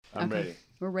I'm ready.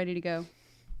 We're ready to go.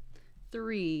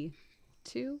 3,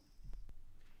 2.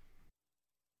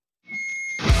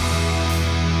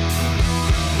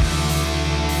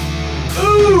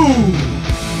 Ooh!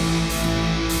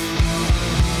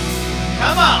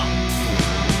 Come on!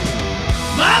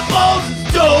 My balls is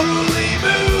totally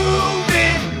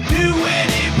moving, doing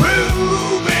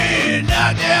improving.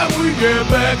 Now that we get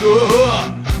back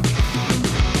up.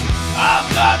 I've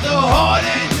got the heart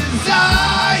and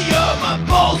desire. My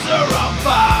balls are on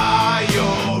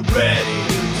fire, ready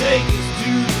to take us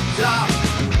to the top.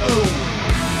 Oh.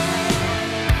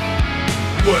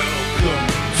 Welcome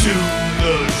to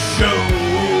the show.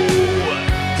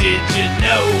 Did you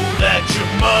know that your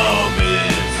mom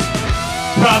is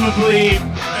probably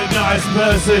a nice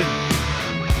person?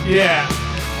 Yeah.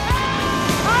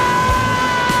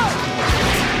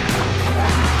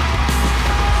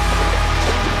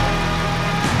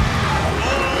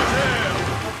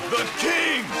 The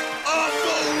King of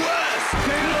the West.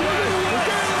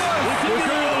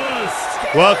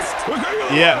 What?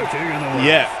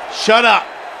 Yeah. Shut up.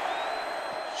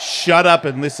 Shut up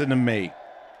and listen to me.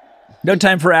 No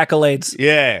time for accolades.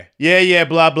 Yeah,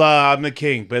 blah, blah, I'm the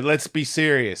king. But let's be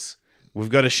serious. We've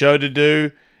got a show to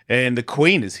do, and the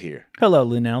Queen is here. Hello,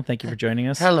 Luenell. Thank you for joining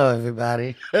us. Hello,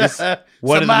 everybody.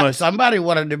 Somebody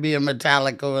wanted to be a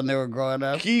Metallica when they were growing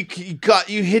up. You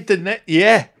hit the net.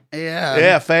 Yeah.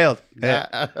 Yeah, failed.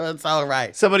 Yeah. That's all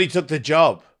right. Somebody took the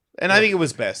job, and I think it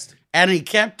was best. And he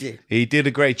kept it. He did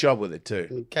a great job with it,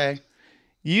 too. Okay.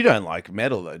 You don't like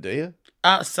metal, though, do you?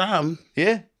 Some.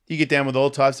 Yeah? You get down with all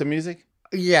types of music?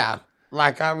 Yeah.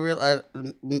 Like, I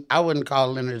wouldn't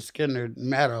call Leonard Skinner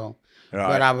metal, Right.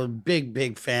 but I was a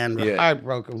big fan. Yeah.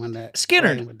 Heartbroken when that.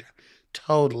 Skinner.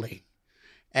 Totally.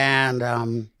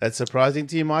 And That's surprising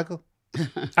to you, Michael?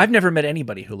 I've never met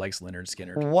anybody who likes Leonard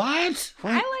Skinner. what?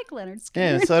 I like Leonard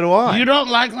Skinner. Yeah, so do I. You don't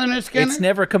like Leonard Skinner? It's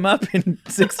never come up in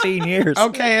 16 years.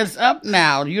 Okay, it's up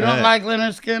now. You don't like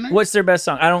Leonard Skinner? What's their best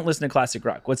song? I don't listen to classic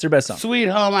rock. What's their best song? Sweet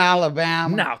Home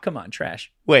Alabama. No, come on,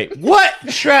 trash. Wait, what?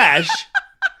 Trash?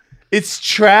 It's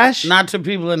trash? Not to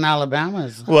people in Alabama.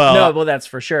 Well, that's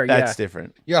for sure. That's Yeah.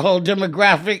 different. Your whole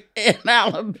demographic in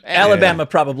Alabama. Alabama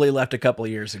probably left a couple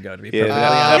of years ago, to be Yeah.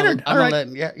 perfectly honest. I'm All right.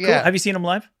 letting- yeah. Cool. Have you seen them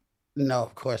live? No,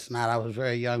 of course not. I was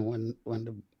very young when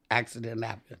the accident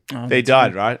happened. Oh, They that's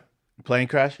died, cool. right? Plane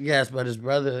crash? Yes, but his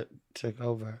brother took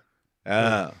over.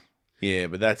 Oh. Yeah,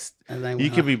 but that's... And they You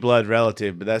went could on. be blood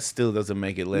relative, but that still doesn't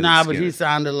make it Leonard Nah, but Skinner. he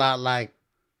sounded a lot like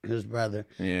his brother.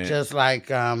 Yeah. Just like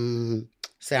Sam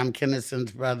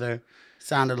Kinnison's brother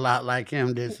sounded a lot like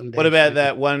him. Did some. What about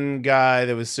that one guy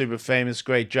that was super famous,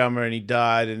 great drummer, and he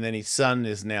died, and then his son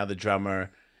is now the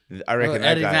drummer? I reckon that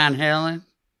Eddie guy... Van Halen?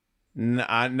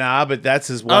 Nah, but that's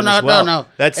his one no, as well. no.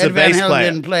 That's Eddie the bass Van Halen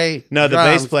player. didn't play No, the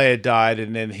drums. bass player died,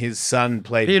 and then his son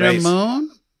played Peter bass.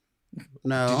 Moon?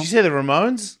 No. Did you say the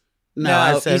Ramones? No,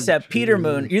 I he said Peter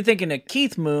Moon. You're thinking of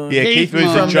Keith Moon. Yeah, Keith Moon's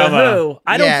Moon. a From The drummer. Who.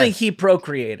 I don't Yes. think he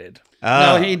procreated.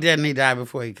 Oh. No, he didn't. He died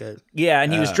before he could. Yeah,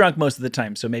 and he was drunk most of the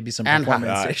time, so maybe some And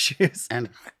performance high. issues. And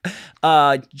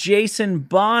Jason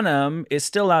Bonham is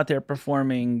still out there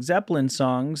performing Zeppelin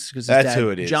songs because That's who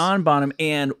it is. John Bonham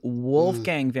and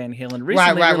Wolfgang Van Halen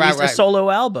recently right, released a right. solo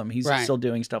album. He's Right. still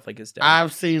doing stuff like his dad.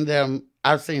 I've seen him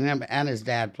and his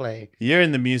dad play. You're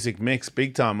in the music mix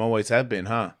big time, always have been,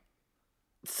 huh?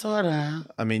 Sort of.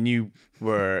 I mean, you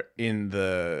were in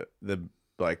the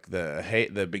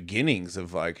beginnings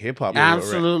of like hip hop.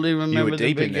 Absolutely remember the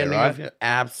deep in there, beginning right? of it.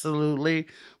 Absolutely.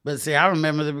 But see, I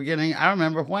remember the beginning. I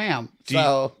remember Wham. Wait,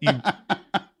 I'm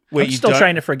you still don't-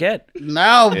 trying to forget.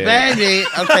 No, Yeah. baby.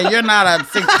 Okay, you're not a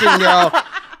 16-year-old.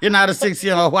 You're not a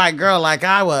 16-year-old white girl like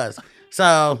I was.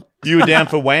 So You were down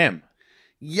for Wham.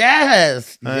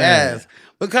 yes. Yeah.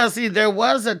 Because see, there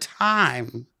was a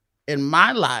time in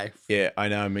my life Yeah, I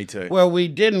know, me too. where we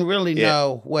didn't really Yeah.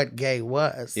 know what gay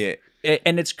was. Yeah.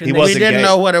 And it's He We wasn't didn't gay.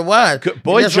 know what it was.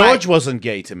 Boy Just George like- wasn't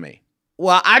gay to me.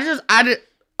 Well, I did.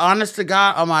 Honest to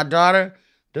God, on my daughter,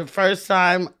 the first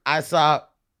time I saw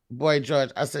Boy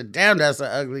George, I said, "Damn, that's an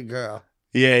ugly girl."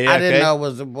 Yeah, I okay. didn't know it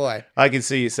was a boy. I can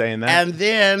see you saying that. And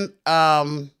then,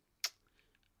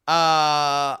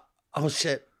 oh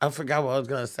shit, I forgot what I was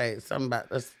gonna say. Something about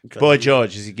this. Boy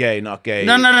George, is he gay, not gay?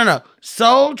 No.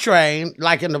 Soul Train,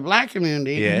 like in the black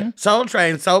community, Yeah. Soul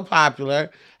Train so popular,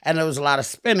 and there was a lot of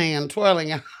spinning and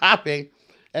twirling and hopping.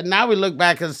 And now we look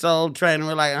back at Soul Train and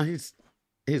we're like, oh,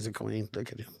 he's a queen.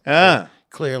 Look at him. Ah.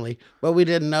 Clearly. But we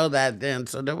didn't know that then.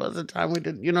 So there was a time we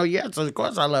didn't, yes, of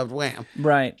course I loved Wham.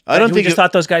 Right. I don't we think just it-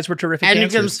 thought those guys were terrific And you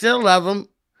dancers. can still love them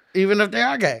even if they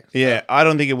are gay. Yeah, I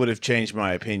don't think it would have changed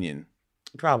my opinion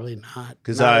Probably not.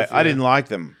 because Not I if you- didn't like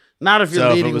them. Not if you're So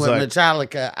if it leading was with like-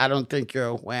 Metallica. I don't think you're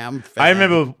a Wham fan. I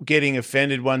remember getting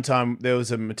offended one time. There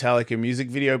was a Metallica music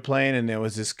video playing, and there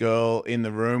was this girl in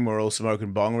the room. We're all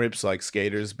smoking bong rips like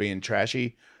skaters being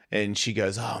trashy. And she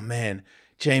goes, "Oh, man,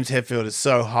 James Hetfield is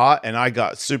so hot." And I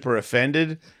got super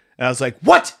offended. And I was like,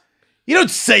 "What? You don't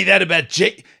say that about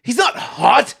Jay. He's not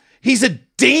hot. He's a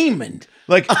demon.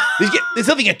 Like, there's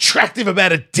nothing attractive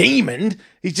about a demon.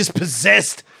 He's just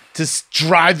possessed to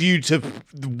drive you to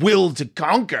the will to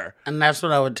conquer." And that's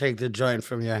what I would take the joint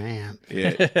from your hand.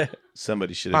 Yeah.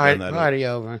 Somebody should have done that. Party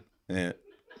over. Yeah.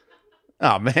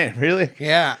 Oh, man, really?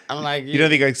 Yeah. I'm like, You don't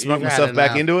think I can smoke myself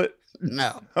back into it?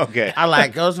 No. Okay. I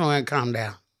like, go somewhere and calm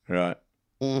down. Right.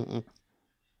 Mm-mm.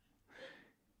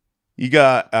 You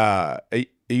got, are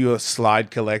you a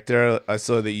slide collector? I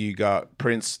saw that you got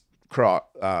Prince,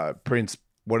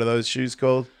 what are those shoes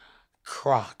called?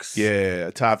 Crocs. Yeah,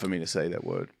 it's hard for me to say that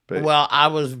word. But Well, I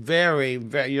was very,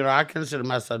 very, I consider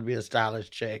myself to be a stylish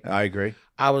chick. I agree.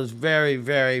 I was very,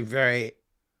 very, very,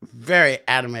 very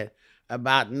adamant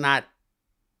about not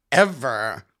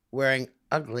ever wearing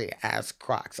ugly ass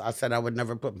Crocs. I said I would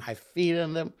never put my feet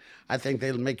in them. I think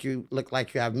they'll make you look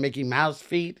like you have Mickey Mouse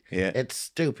feet. Yeah. It's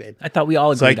stupid. I thought we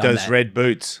all It's agreed like on those that. red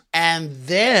boots. And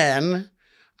then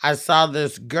I saw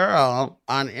this girl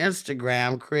on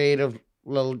Instagram, creative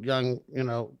little young,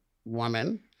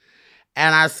 woman.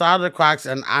 And I saw the Crocs,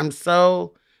 and I'm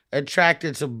so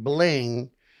attracted to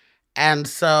bling. And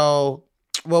so,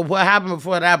 well, what happened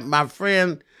before that? My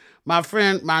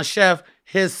chef,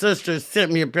 his sister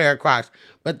sent me a pair of Crocs,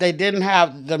 but they didn't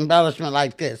have the embellishment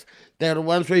like this. They're the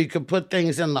ones where you could put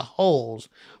things in the holes,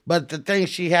 but the things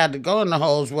she had to go in the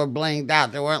holes were blinged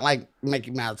out. They weren't like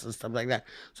Mickey Mouse and stuff like that.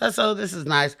 So I said, oh, this is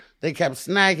nice. They kept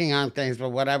snagging on things, but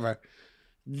whatever.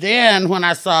 Then when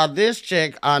I saw this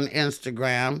chick on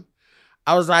Instagram,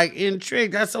 I was like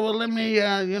intrigued. I said, well, let me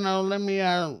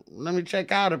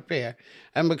check out a pair.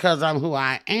 And because I'm who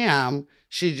I am,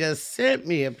 she just sent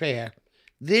me a pair.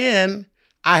 Then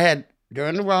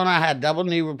during the Rona, I had double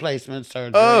knee replacement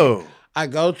surgery. Oh. I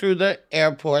go through the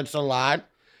airports a lot.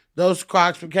 Those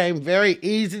Crocs became very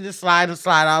easy to slide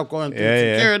out going through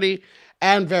security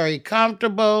and very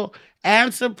comfortable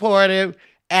and supportive.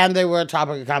 And they were a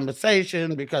topic of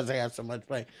conversation because they had so much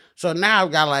play. So now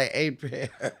I've got like 8 pairs.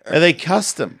 Are they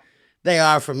custom? They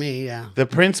are for me, yeah. The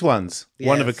Prince ones.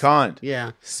 One of a Yes. kind.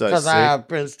 Yeah. So Because sick. I have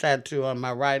Prince tattoo on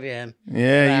my right hand.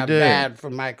 Yeah, and I you have do. Bad for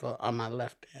Michael on my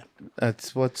left hand.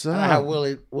 That's what's And I have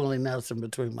up. Willie Nelson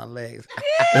between my legs.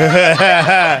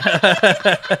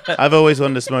 I've always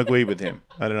wanted to smoke weed with him.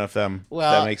 I don't know if that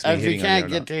Well, makes me if you hitting on can't you or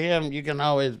get not. to him, you can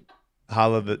always.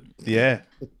 Holla the yeah.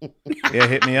 Yeah,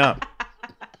 hit me up.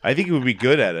 I think he would be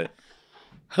good at it.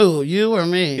 Who, you or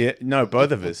me? Yeah, no,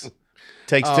 both of us.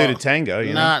 Takes two to tango,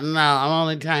 you know. No, I'm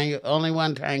only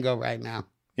one tango right now.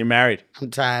 You're married. I'm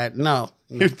tired. No,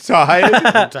 You're tired?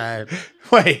 I'm tired.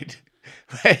 Wait.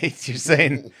 You're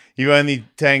saying you only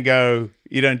tango,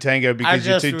 you don't tango because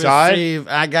you're too tired?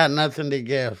 I got nothing to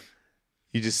give.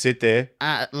 You just sit there,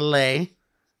 I lay.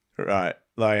 right,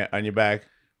 lie on your back.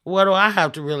 What do I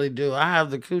have to really do? I have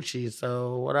the coochie,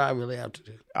 so what do I really have to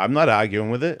do? I'm not arguing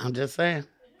with it. I'm just saying.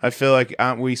 I feel like,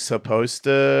 aren't we supposed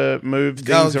to move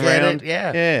Go things get around? it,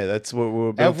 yeah. Yeah, that's what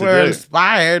we're built If we're to do.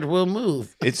 inspired, we'll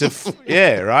move. It's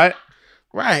yeah, right?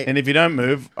 Right. And if you don't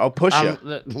move, I'll push you.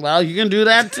 Well, you can do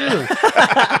that too.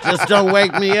 Just don't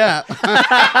wake me up.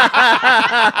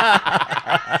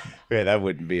 Yeah, that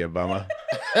wouldn't be a bummer.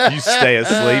 You stay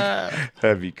asleep.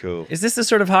 That'd be cool. Is this the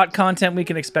sort of hot content we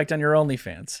can expect on your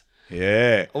OnlyFans?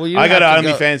 Yeah. Well, you I got have to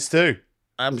go- OnlyFans too.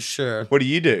 I'm sure. What do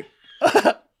you do?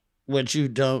 What you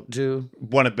don't do,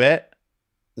 Want to bet?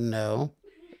 no.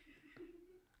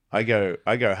 I go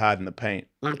hard in the paint.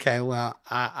 Okay, well,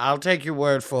 I'll take your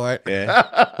word for it.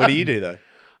 Yeah. What do you do though?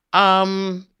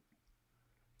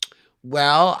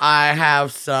 Well, I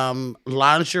have some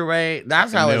lingerie.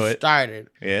 That's how Knew it it. started.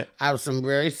 Yeah. I have some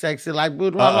very sexy, like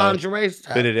boudoir lingerie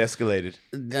stuff. But it escalated.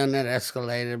 Then it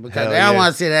escalated because Hell they don't yeah.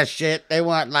 want to see that shit. They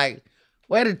want like,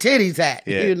 where the titties at?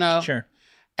 Yeah. You know? Sure.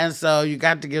 And so you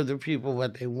got to give the people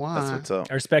what they want. That's what's up.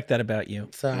 I respect that about you.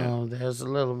 So there's a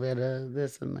little bit of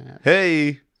this and that.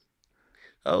 Hey.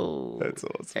 Oh, That's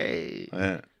awesome. hey.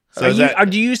 Yeah. So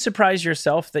Do you surprise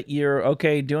yourself that you're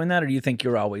okay doing that, or do you think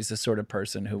you're always the sort of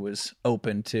person who was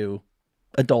open to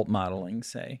adult modeling,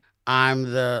 say? I'm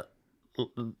the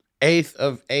 8th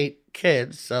of 8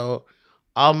 kids, so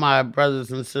all my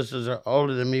brothers and sisters are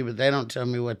older than me, but they don't tell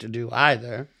me what to do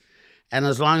either. And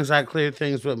as long as I clear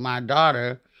things with my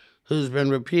daughter, who's been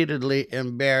repeatedly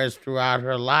embarrassed throughout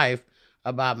her life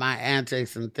about my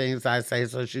antics and things I say,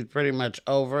 so she's pretty much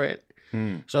over it.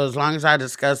 So as long as I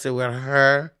discuss it with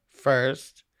her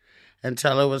first,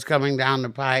 until it was coming down the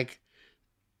pike,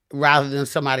 rather than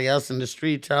somebody else in the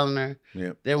street telling her,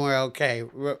 then we're okay.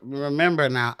 Remember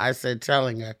now, I said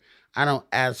telling her. I don't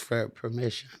ask for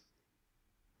permission.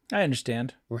 I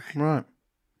understand. Right.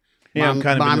 Yeah, I'm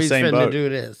kind of in the same boat. Mommy's finna do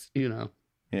this, you know.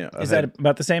 Yeah. Is that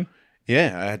about the same?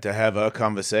 Yeah, I had to have a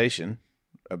conversation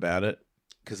about it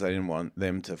because I didn't want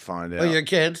them to find out. Oh, your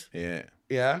kids? Yeah.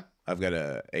 Yeah? I've got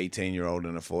a 18-year-old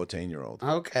and a 14-year-old.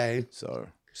 Okay. So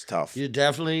it's tough. You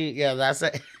definitely, that's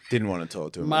it. Didn't want to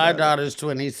talk to him. My daughter's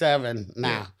 27 now.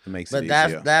 Yeah, it makes but it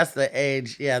easier. that's the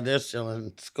age. Yeah, they're still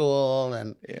in school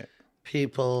and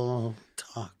people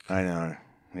talk. I know.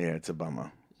 Yeah, it's a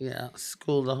bummer. Yeah,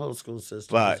 the whole school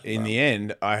system. But in the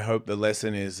end, I hope the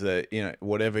lesson is that,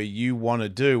 whatever you want to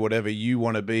do, whatever you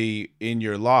want to be in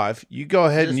your life, you go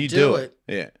ahead and you do it.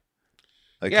 Yeah.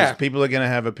 Because people are going to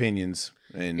have opinions.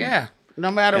 And, no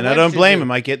matter what. And I don't blame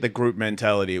them. I get the group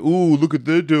mentality. Ooh, look what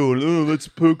they're doing. Oh, let's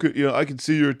poke it. I can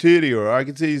see your titty or I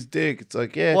can see his dick. It's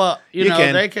like, Well, you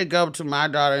know, they could go up to my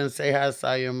daughter and say, I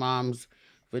saw your mom's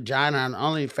vagina on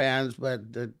OnlyFans,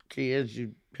 but the key is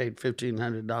you paid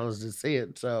 $1,500 to see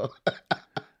it, so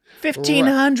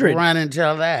 $1,500. Run and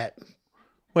tell that.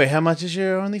 Wait, how much is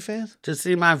your OnlyFans? To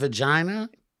see my vagina?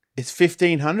 It's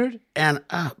 $1,500 and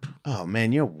up. Oh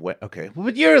man, you're okay. Well,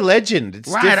 but you're a legend. It's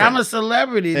right. different. I'm a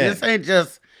celebrity. Yeah. This ain't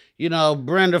just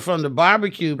Brenda from the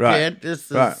barbecue pit.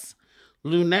 This is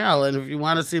Luenell, and if you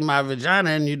want to see my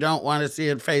vagina and you don't want to see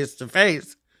it face to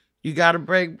face, you got to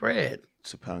break bread.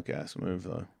 It's a punk ass move,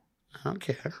 though. I don't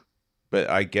care. But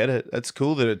I get it. That's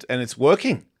cool that it's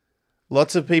working.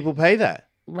 Lots of people pay that.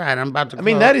 Right. I'm about to. I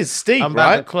mean, that is steep, I'm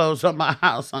about to close up my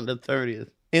house on the 30th.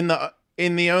 In the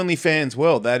OnlyFans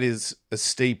world, that is a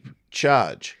steep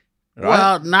charge. Right?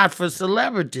 Well, not for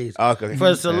celebrities. Okay. For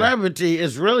a celebrity,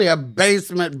 it's really a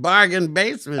bargain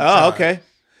basement. Oh, charge. okay.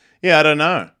 Yeah, I don't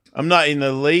know. I'm not in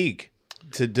the league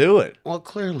to do it. Well,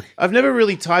 clearly. I've never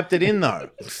really typed it in, though.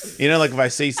 Like if I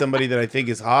see somebody that I think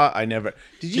is hot, I never...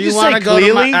 Did you just say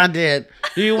clearly? I did.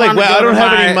 Do you want I don't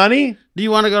have any money? Do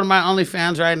you want to go to my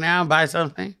OnlyFans right now and buy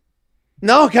something?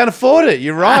 No, I can't afford it.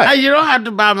 You're right. You don't have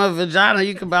to buy my vagina.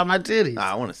 You can buy my titties.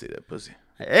 I want to see that pussy.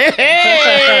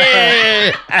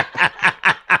 Hey!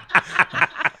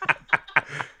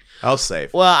 I'll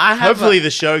save. Well, hopefully the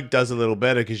show does a little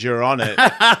better because you're on it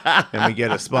and we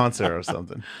get a sponsor or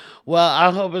something. Well,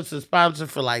 I hope it's a sponsor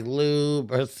for like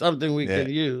lube or something we can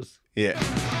use. Yeah.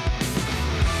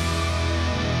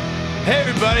 Hey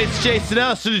everybody, it's Jason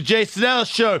Ellis from the Jason Ellis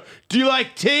Show. Do you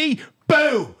like tea?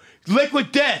 Boom!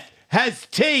 Liquid Death has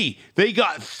tea. They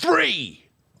got free.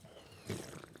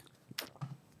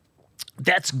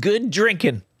 That's good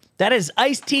drinking. That is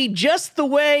iced tea just the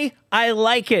way I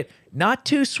like it. Not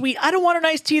too sweet. I don't want an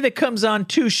iced tea that comes on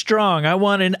too strong. I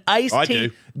want an iced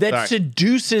tea that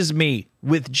seduces me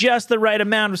with just the right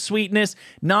amount of sweetness,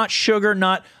 not sugar,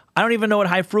 I don't even know what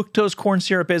high fructose corn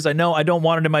syrup is. I know I don't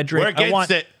want it in my drink. We're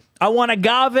against it. I want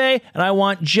agave, and I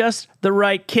want just the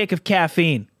right kick of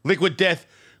caffeine. Liquid Death,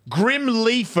 Grim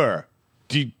Leafer.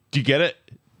 Do you get it?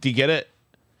 Do you get it?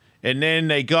 And then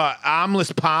they got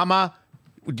Armless Palmer.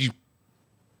 Do you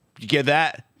get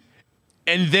that?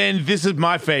 And then this is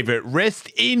my favorite.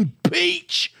 Rest in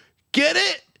Peach. Get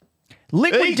it?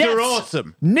 Liquid Death's are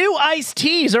awesome. New iced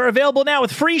teas are available now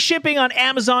with free shipping on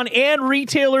Amazon and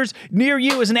retailers near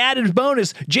you. As an added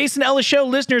bonus, Jason Ellis Show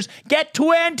listeners get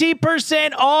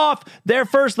 20% off their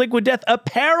first Liquid Death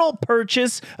apparel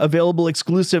purchase, available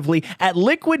exclusively at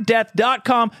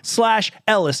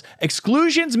liquiddeath.com/Ellis.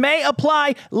 Exclusions may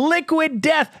apply.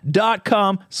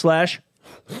 liquiddeath.com/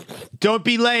 Don't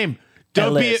be lame.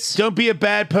 Don't be a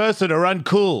bad person or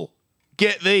uncool.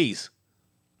 Get these.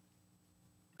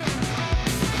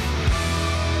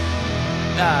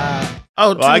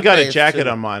 I got a jacket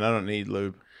on mine. I don't need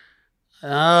lube.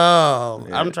 Oh,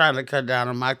 yeah. I'm trying to cut down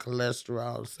on my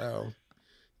cholesterol, so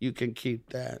you can keep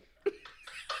that.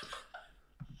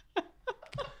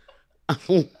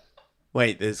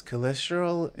 Wait, there's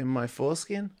cholesterol in my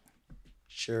foreskin?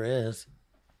 Sure is.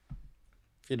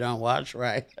 If you don't watch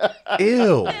right.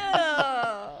 Ew.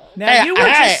 Now, you were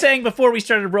just saying before we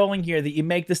started rolling here that you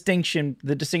make the distinction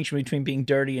between being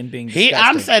dirty and being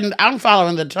disgusting. I'm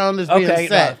following the tone that's being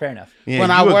set. No, fair enough. Yeah,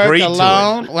 when I work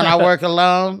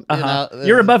alone,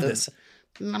 you're above this.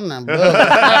 I'm not above it.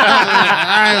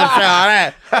 I ain't gonna say all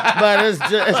that, but it's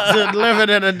just living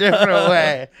in a different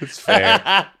way. It's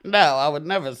fair. No, I would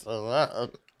never say that.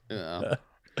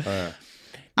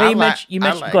 You mentioned. Go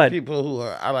ahead.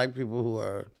 I like people who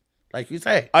are. Like you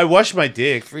say, I wash my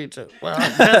dick. Free to just pull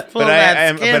that skin back.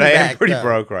 I am pretty though.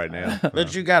 broke right now.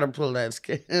 But you got to pull that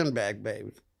skin back,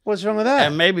 baby. What's wrong with that?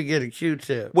 And maybe get a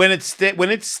Q-tip. When it's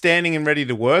standing and ready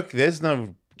to work, there's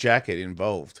no jacket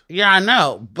involved. Yeah, I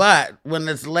know. But when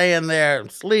it's laying there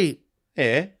asleep,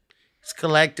 Yeah. it's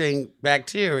collecting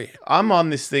bacteria. I'm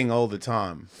on this thing all the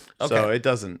time. So Okay. it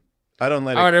doesn't. I don't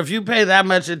let All right, it. if you pay that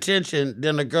much attention,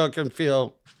 then a girl can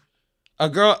feel.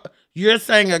 You're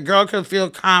saying a girl can feel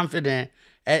confident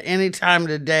at any time of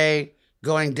the day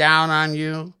going down on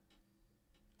you?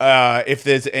 If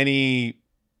there's any.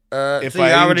 If so you I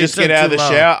even already just took get out of too the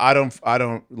long. shower, I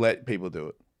don't let people do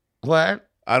it. What?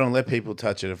 I don't let people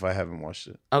touch it if I haven't washed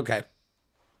it. Okay.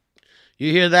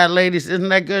 You hear that, ladies? Isn't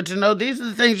that good to know? These are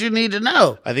the things you need to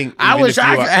know. I think. I even wish if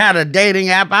I you are- had a dating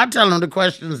app. I'd tell them the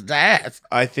questions to ask.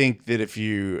 I think that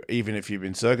even if you've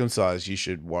been circumcised, you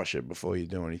should wash it before you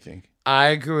do anything. I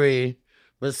agree.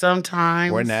 But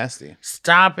sometimes We're nasty.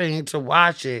 stopping to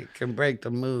watch it can break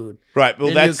the mood. Right. Well,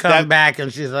 Then that's you come that. back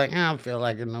and she's like, I don't feel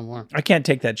like it no more. I can't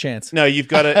take that chance. No, you've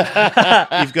got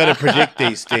to predict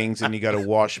these things, and you got to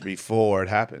wash before it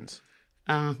happens.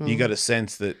 Uh-huh. You got to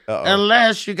sense that.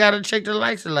 Unless you got a chick that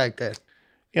likes it like that.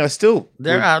 I still.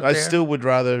 They're out I there. still would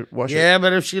rather wash it. Yeah,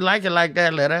 but if she like it like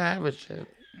that, let her have it. Shit.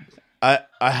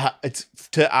 It's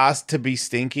to ask to be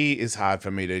stinky is hard for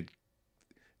me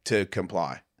to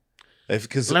comply.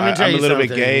 Because Let me tell I'm a you little bit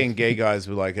something. gay, and gay guys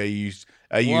were like, "Are you?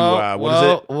 What is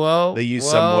it? Whoa, They use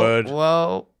whoa, some word.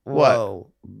 Whoa, What? whoa.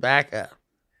 Back up.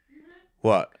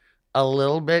 What? A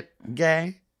little bit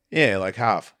gay? Yeah, like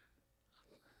half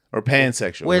or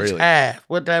pansexual. Which really, half?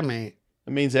 What that mean?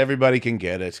 it means everybody can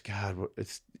get it. God,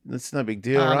 it's no big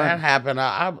deal, Oh, right? that happened.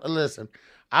 Listen,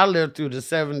 I lived through the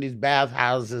 70s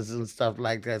bathhouses and stuff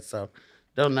like that, so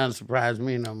don't nothing surprise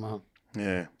me no more.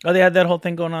 Yeah. Oh, they had that whole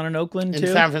thing going on in Oakland In too.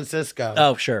 San Francisco.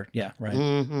 Oh, sure. Yeah, right.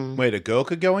 Mm-hmm. Wait, a girl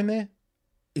could go in there?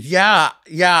 Yeah.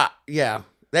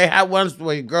 They had ones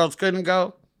where girls couldn't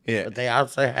go, Yeah. but they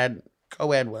also had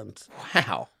co-ed ones.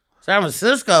 Wow. San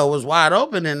Francisco was wide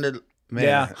open in the Man,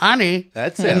 Yeah. honey.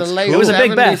 that in the sounds late cool. It was a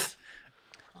big 70s. bath.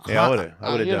 Yeah, I would have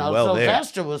done well there.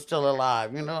 Sylvester was still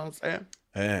alive. You know what I'm saying?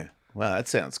 Yeah. Wow, that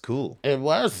sounds cool. It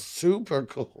was super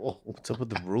cool. What's up with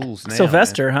the rules now?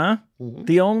 Sylvester, huh? Mhm.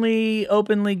 The only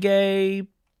openly gay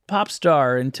pop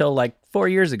star until like 4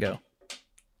 years ago.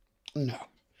 No.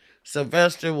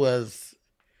 Sylvester was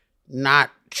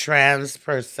not trans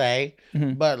per se,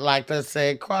 Mhm. but like, let's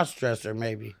say, cross-dresser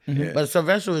maybe. Yeah. But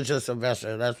Sylvester was just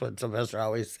Sylvester. That's what Sylvester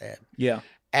always said. Yeah.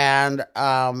 And,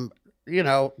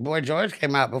 Boy George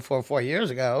came out before 4 years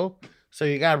ago. So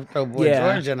you got to throw Boy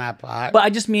Yeah. George in that pot. But I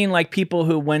just mean like people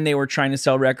who, when they were trying to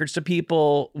sell records to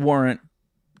people, weren't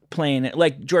playing it.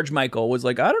 Like George Michael was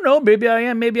like, I don't know, maybe I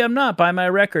am, maybe I'm not. Buy my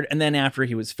record. And then after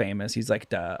he was famous, he's like,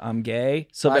 duh, I'm gay.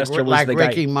 Sylvester was like the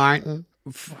Ricky guy. Martin.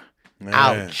 Yeah.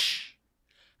 Ouch.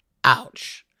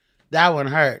 Ouch. That one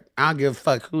hurt. I don't give a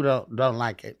fuck who don't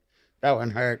like it. That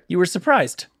one hurt. You were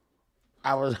surprised.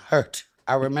 I was hurt.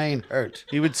 I remain hurt.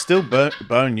 He would still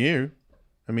bone you.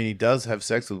 I mean, he does have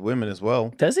sex with women as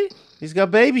well. Does he? He's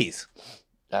got babies.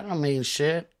 That don't mean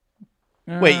shit.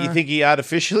 Wait, you think he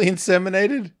artificially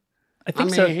inseminated? I I think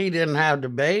mean, so. he didn't have the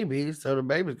baby, so the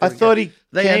baby. I thought he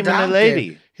came in a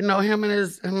lady. You know, him and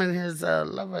his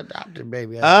lover adopted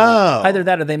baby. I think. Oh. Either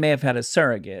that or they may have had a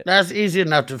surrogate. That's easy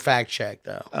enough to fact check,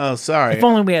 though. Oh, sorry. If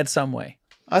only we had some way.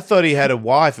 I thought he had a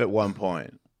wife at one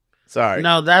point. Sorry.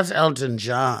 No, that's Elton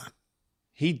John.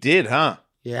 He did, huh?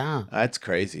 Yeah, That's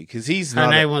crazy because he's her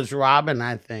not. name was Robin,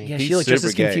 I think. Yeah, He's she looked just super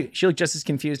as gay. confused. She looked just as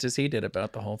confused as he did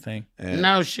about the whole thing. Yeah.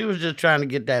 No, she was just trying to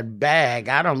get that bag.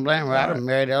 I don't blame her. I'd have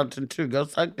married Elton too. Go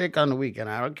suck dick on the weekend.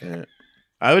 I don't care.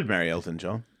 I would marry Elton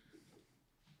John.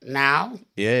 Now,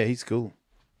 Yeah, he's cool.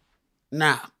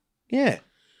 Yeah.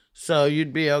 So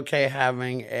you'd be okay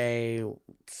having a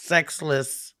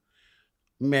sexless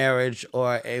marriage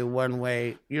or a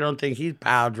one-way. You don't think he's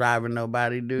pile driving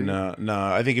nobody, do you? No.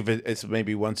 I think if it's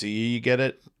maybe once a year, you get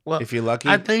it. Well, if you're lucky.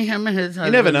 I think him and his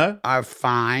husband never know. are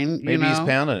fine. Maybe you know? he's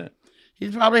pounding it.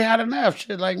 He's probably had enough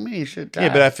shit like me. Shit. Yeah,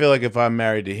 but I feel like if I'm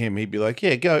married to him, he'd be like,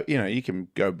 yeah, go. You know, you can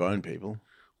go bone people.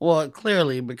 Well,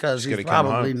 clearly because Just he's gotta come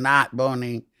probably home. not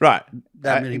boning. Right.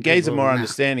 That many gays are people more now.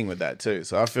 understanding with that too.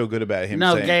 So I feel good about him.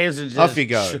 No, saying, gays are just off you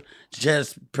go.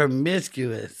 just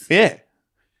promiscuous. Yeah.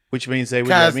 Which means they would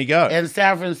let me go. In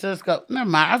San Francisco, never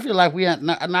mind. I feel like we are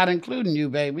not including you,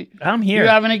 baby. I'm here. You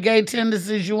have any gay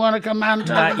tendencies you want to come out and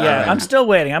talk Not about? yet. I'm still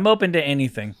waiting. I'm open to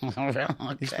anything. Okay.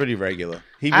 He's pretty regular.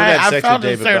 He would have I sex felt with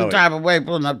a David certain Bowie. type of way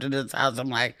pulling up to this house. I'm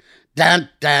like, dun,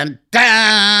 dun,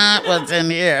 dun. What's in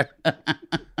here?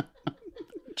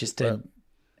 Just an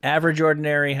average,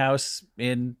 ordinary house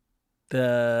in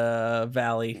the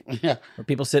valley Yeah. where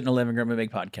people sit in a living room and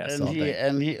make podcasts all day.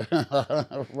 And he,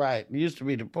 right. It used to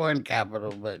be the porn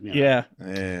capital, but you know. Yeah.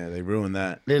 Yeah, they ruined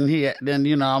that. Then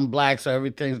you know, I'm black, so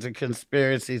everything's a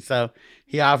conspiracy. So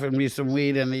he offered me some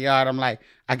weed in the yard. I'm like,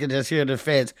 I could just hear the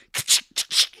feds.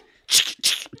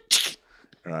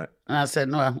 Right. And I said,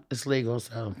 no, it's legal.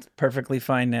 So Perfectly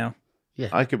fine now.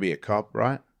 I could be a cop,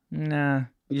 right? Nah.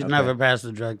 you never passed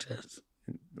the drug test.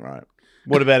 Right.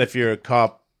 What about if you're a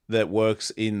cop that works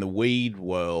in the weed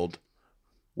world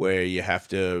where you have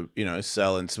to,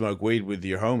 sell and smoke weed with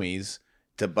your homies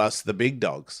to bust the big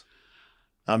dogs?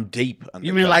 I'm deep.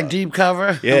 You mean like Deep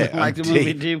Cover? Yeah, like I'm the movie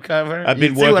deep. Deep Cover? I've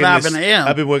been You see working what this, happened to him.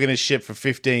 I've been working this shit for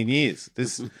 15 years.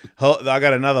 I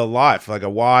got another life, like a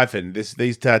wife, and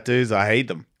these tattoos, I hate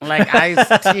them. Like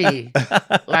Ice-T.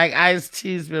 Like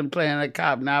Ice-T's been playing a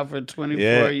cop now for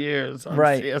 24 years on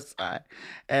Right. CSI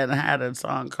and had a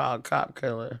song called Cop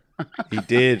Killer. He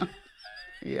did.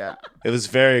 Yeah, It was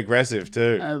very aggressive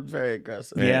too. that was very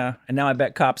aggressive. Yeah. And now I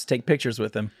bet cops take pictures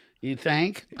with him. You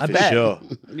think? I For bet. sure.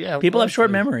 Yeah. of People have course short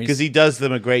he- memories. Because he does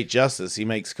them a great justice. He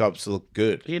makes cops look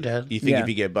good. He does. You think Yeah. if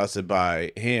you get busted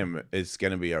by him, it's going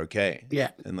to be okay.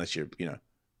 Yeah. Unless you're,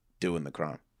 doing the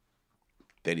crime.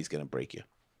 Then he's going to break you.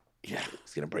 Yeah.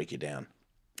 He's going to break you down.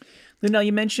 Luenell,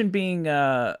 you mentioned being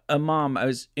a mom. I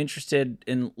was interested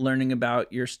in learning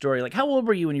about your story. Like, how old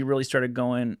were you when you really started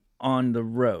going on the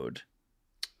road?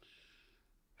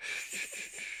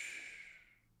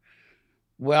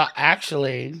 Well,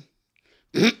 actually,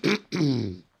 not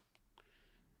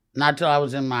till I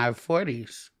was in my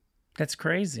 40s. That's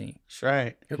crazy. That's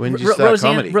right. When did you start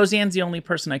comedy? Roseanne's the only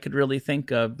person I could really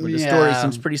think of where the story Yeah.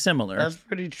 seems pretty similar. That's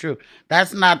pretty true.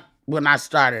 That's not when I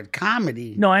started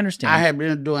comedy. No, I understand. I had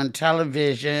been doing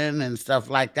television and stuff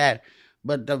like that.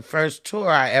 But the first tour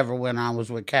I ever went on was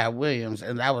with Cat Williams.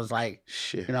 And that was like,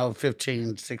 Shit.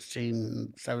 15,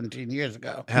 16, 17 years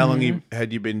ago. How long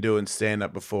had you been doing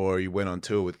stand-up before you went on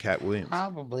tour with Cat Williams?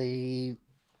 Probably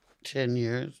 10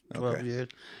 years, 12 Okay. years.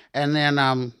 And then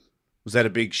Was that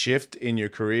a big shift in your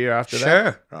career after that?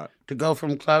 Sure. Right. to go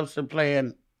from clubs to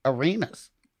playing arenas.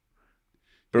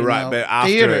 But you right, know, but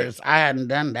after theaters. I hadn't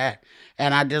done that.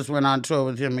 And I just went on tour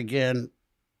with him again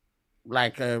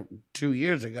like 2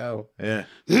 years ago. Yeah.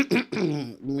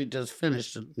 We just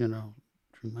finished it, 3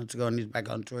 months ago, and he's back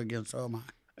on tour again, so am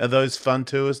I. Are those fun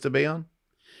tours to be on?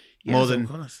 Yes, More of than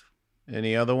course.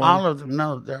 any other one? All of them,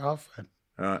 no, they're all fun.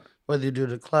 Right. Whether you do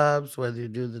the clubs, whether you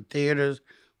do the theaters,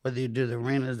 whether you do the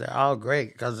arenas, they're all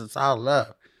great because it's all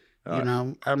love.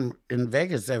 Right. I'm in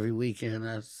Vegas every weekend.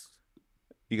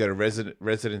 You got a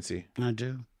residency. I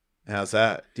do. How's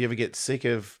that? Do you ever get sick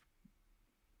of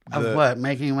Of what?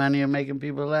 Making money and making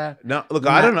people laugh? No, look,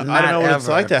 I don't know. I don't know what it's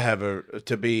ever. like to have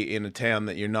to be in a town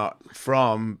that you're not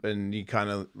from and you kind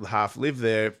of half live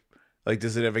there. Like,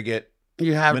 does it ever get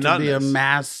You have to be a monotonous?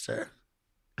 master.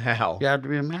 how? You have to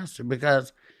be a master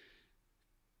because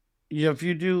if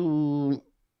you do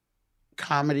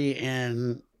comedy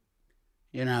in,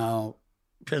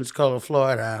 Pensacola,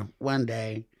 Florida one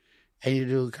day, and you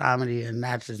do comedy in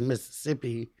Natchez,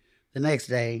 Mississippi the next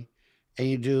day, and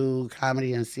you do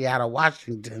comedy in Seattle,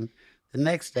 Washington the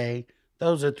next day,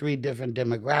 those are 3 different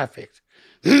demographics.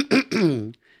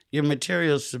 Your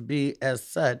material should be as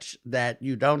such that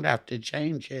you don't have to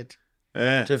change it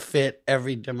Yeah. to fit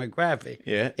every demographic.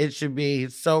 Yeah. It should be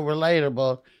so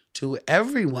relatable to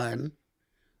everyone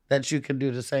that you can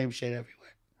do the same shit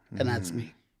everywhere. And that's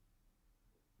me.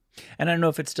 And I don't know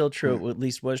if it's still true. It at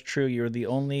least was true. You're the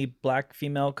only black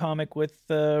female comic with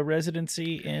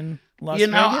residency in Las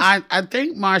Vegas. I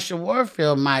think Marsha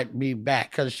Warfield might be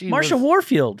back because she Marsha was,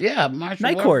 Warfield. Yeah, Marsha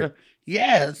Night Warfield. Court.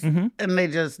 Yes. Mhm. And they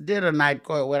just did a night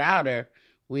court without her.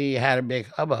 We had a big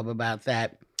hubbub about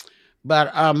that.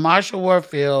 But Marsha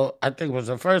Warfield, I think, was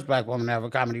the first black woman to have a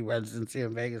comedy residency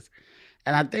in Vegas.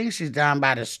 And I think she's down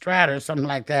by the Strat or something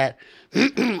like that.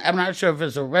 I'm not sure if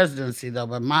it's a residency, though,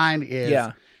 but mine is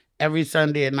every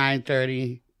Sunday at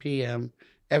 9:30 p.m.,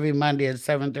 every Monday at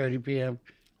 7:30 p.m.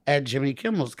 at Jimmy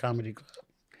Kimmel's Comedy Club.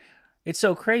 It's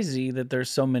so crazy that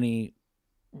there's so many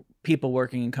people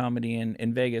working in comedy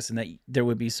in Vegas and that there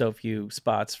would be so few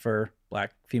spots for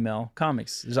black female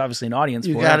comics. There's obviously an audience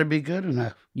You for got to it. be good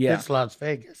enough. Yeah. It's Las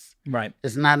Vegas. Right.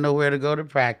 It's not nowhere to go to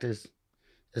practice.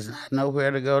 It's not nowhere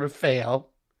to go to fail.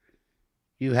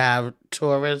 You have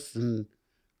tourists and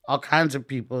all kinds of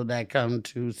people that come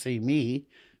to see me,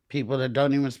 people that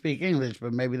don't even speak English,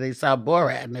 but maybe they saw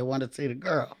Borat and they want to see the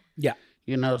girl. Yeah.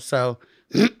 So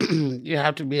you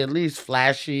have to be at least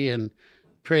flashy and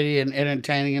pretty and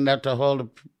entertaining enough to hold a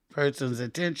person's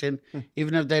attention,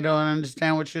 even if they don't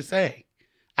understand what you're saying.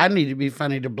 I need to be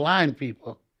funny to blind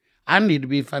people. I need to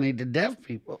be funny to deaf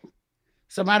people.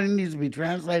 Somebody needs to be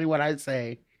translating what I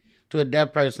say to a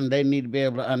deaf person. They need to be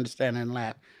able to understand and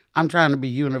laugh. I'm trying to be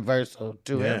universal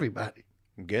to everybody.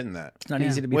 I'm getting that. It's not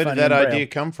easy to be Where funny did that in Braille. idea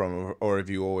come from, or have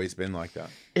you always been like that?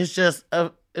 It's just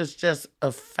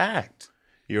a fact.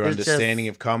 Your It's understanding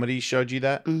of comedy showed you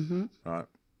that? Mm-hmm. Right.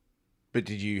 But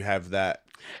did you have that?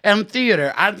 And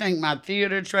theater. I think my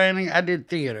theater training, I did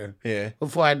theater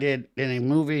before I did any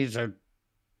movies or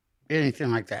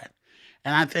anything like that.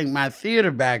 And I think my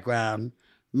theater background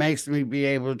makes me be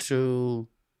able to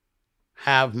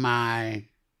have my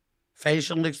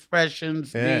facial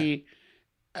expressions be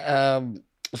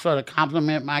sort of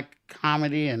complement my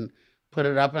comedy and put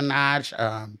it up a notch.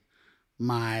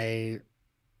 My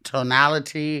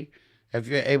tonality, if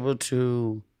you're able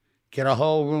to get a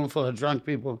whole room full of drunk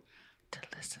people to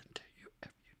listen to you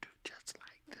if you do just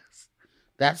like this,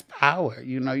 that's power.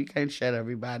 You know, you can't shut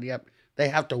everybody up. They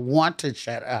have to want to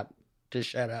shut up to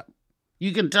shut up.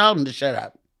 You can tell them to shut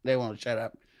up. They won't shut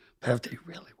up. But if they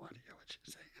really want to hear what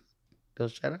you're saying, they'll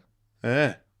shut up.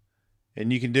 Yeah.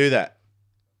 And you can do that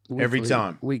every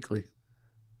time. Weekly.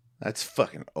 That's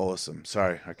fucking awesome.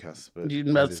 Sorry, I cuss. But You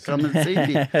must come and see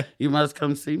me. You must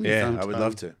come see me Yeah, sometime. I would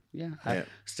love to. Yeah.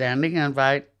 Standing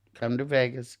invite. Come to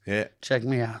Vegas. Yeah. Check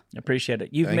me out. Appreciate it.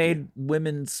 You've Thank made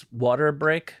women's water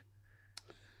break.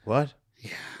 What?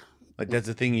 Yeah. Like that's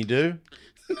the thing you do?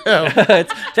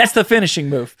 That's the finishing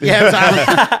move. Yes,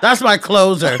 that's my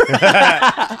closer.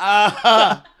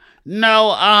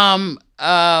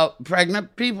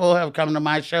 Pregnant people have come to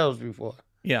my shows before.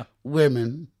 Yeah.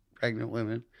 Pregnant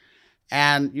women.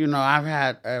 And, you know, I've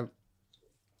had,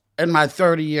 in my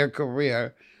 30-year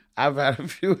career, I've had a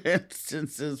few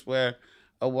instances where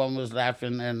a woman was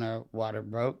laughing and her water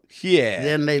broke. Yeah.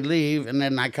 Then they leave, and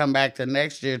then I come back the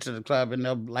next year to the club, and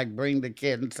they'll, like, bring the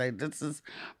kid and say, this is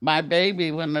my baby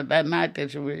when that night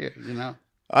that you were here, you know?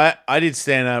 I did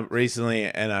stand up recently,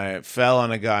 and I fell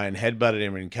on a guy and headbutted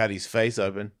him and cut his face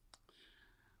open.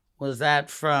 Was that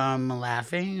from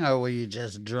laughing, or were you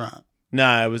just drunk?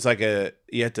 No, it was like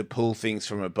you had to pull things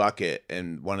from a bucket,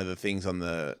 and one of the things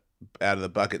out of the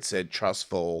bucket said trust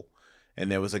fall,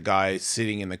 and there was a guy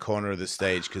sitting in the corner of the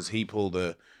stage because he pulled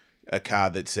a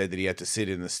card that said that he had to sit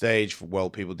in the stage while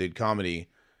people did comedy,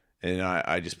 and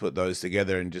I just put those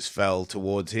together and just fell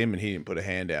towards him, and he didn't put a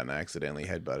hand out, and I accidentally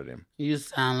headbutted him. You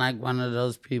sound like one of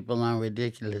those people on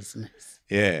Ridiculousness.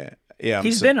 Yeah.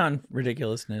 He's been on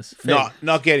Ridiculousness.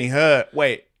 Not getting hurt.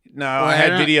 Wait. No, I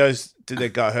had videos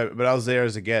that got hurt, but I was there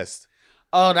as a guest.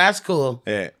 Oh, that's cool.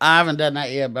 Yeah. I haven't done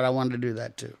that yet, but I wanted to do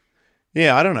that too.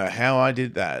 Yeah, I don't know how I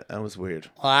did that. That was weird.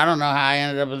 Well, I don't know how I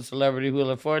ended up in Celebrity Wheel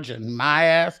of Fortune. My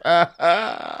ass.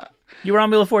 You were on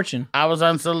Wheel of Fortune. I was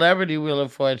on Celebrity Wheel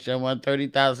of Fortune. I won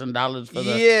 $30,000 for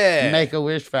the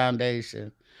Make-A-Wish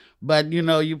Foundation. But, you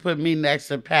know, you put me next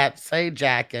to Pat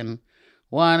Sajak, and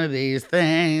one of these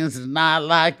things is not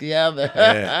like the other.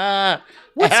 Yeah.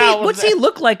 What's he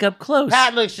look like up close?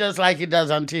 Pat looks just like he does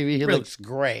on TV. He Really? looks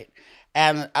great.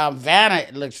 And Vanna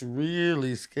looks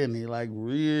really skinny, like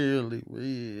really,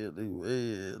 really,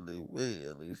 really,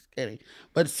 really skinny.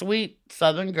 But sweet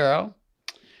Southern girl.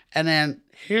 And then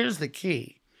here's the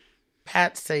key.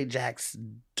 Pat Sajak's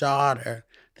daughter,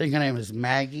 I think her name is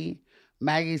Maggie.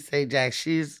 Maggie Sajak,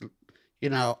 she's, you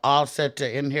know, all set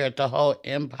to inherit the whole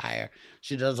empire.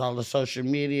 She does all the social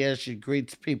media. She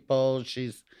greets people.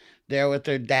 She's there with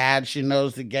her dad. She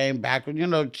knows the game backward. You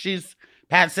know, she's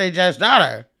Pat Sajak's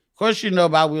daughter. Of course, you know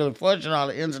about Wheel of Fortune, all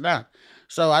the ins and outs.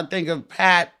 So I think if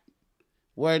Pat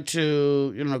were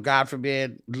to, you know, God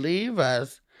forbid, leave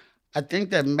us, I think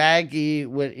that Maggie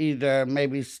would either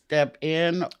maybe step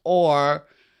in or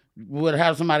would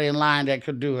have somebody in line that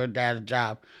could do her dad's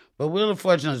job. But Wheel of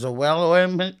Fortune is a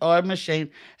well-oiled machine.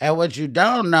 And what you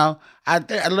don't know, I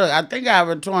think I have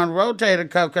a torn rotator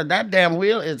cuff because that damn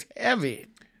wheel is heavy.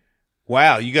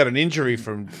 Wow, you got an injury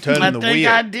from turning the wheel. I think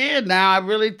I did. Now I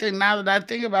really think, now that I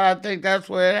think about it, I think that's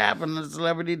where it happened, the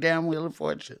Celebrity damn Wheel of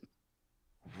Fortune.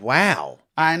 Wow.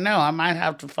 I know. I might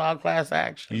have to file class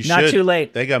action. You Not should. too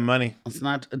late. They got money. It's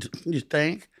not, you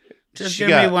think? Just give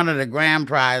me one of the grand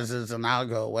prizes and I'll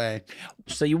go away.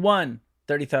 So you won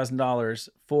 $30,000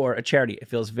 for a charity. It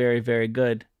feels very, very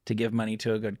good to give money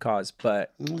to a good cause,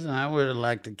 but Listen, I would have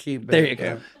liked to keep it. there you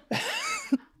go.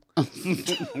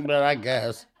 But I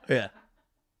guess. Yeah.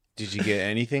 Did you get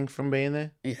anything from being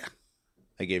there? Yeah.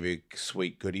 They gave you a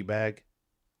sweet goodie bag.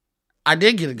 I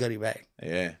did get a goodie bag.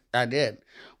 Yeah. I did.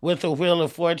 With the Wheel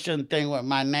of Fortune thing with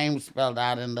my name spelled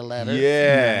out in the letter.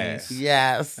 Yeah.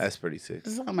 Yes. That's pretty sick.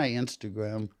 It's on my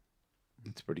Instagram.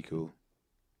 It's pretty cool.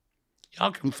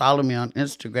 Y'all can follow me on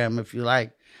Instagram if you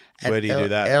like. Where do you do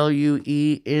that?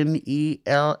 Luenell,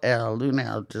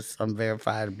 Luenell, just some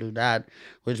verified blue dot,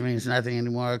 which means nothing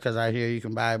anymore because I hear you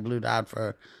can buy a blue dot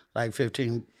for like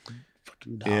 $15.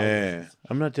 Yeah,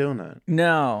 I'm not doing that.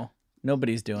 No,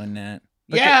 nobody's doing that.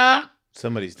 Yeah.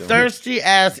 Somebody's doing Thirsty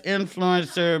ass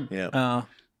influencer it. Yeah.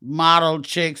 model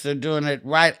chicks are doing it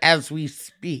right as we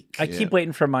speak. I keep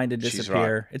waiting for mine to She's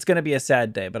disappear. right. It's going to be a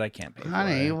sad day, but I can't pay for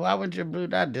Honey, it. why would your blue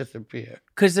dot disappear?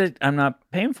 Because I'm not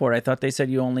paying for it. I thought they said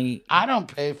you only... I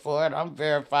don't pay for it. I'm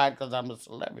verified because I'm a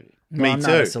celebrity. Well, Me I'm too.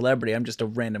 not a celebrity. I'm just a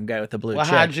random guy with a blue Well,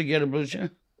 check. how'd you get a blue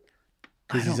check?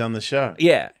 Because he's on the show.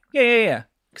 Yeah.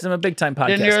 Because I'm a big time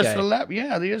podcast Then you're a guy. celebrity.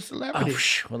 Yeah, you're a Oh, celebrity.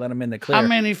 well, then I'm in the clear. How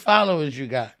many followers you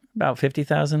got? About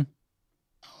 50,000.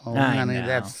 Oh, I honey, know.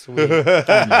 that's sweet.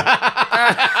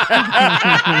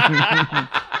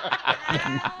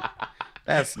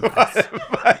 That's nice.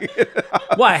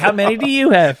 Why? How many do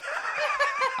you have?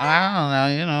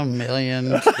 I don't know, a million.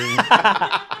 Two.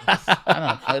 I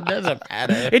don't know. It doesn't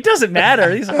matter. It doesn't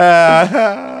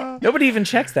matter. Nobody even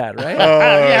checks that, right?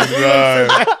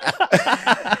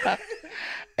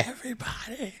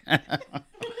 Everybody. Let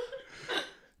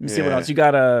me see what else. You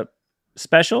got a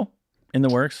special in the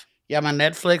works? Yeah, my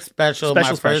Netflix special,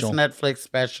 Special. first Netflix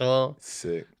special.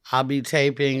 Sick. I'll be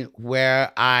taping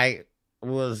where I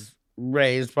was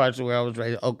raised, partially where I was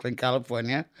raised, Oakland,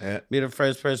 California. Yeah. Be the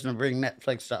first person to bring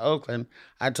Netflix to Oakland.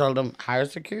 I told them, hire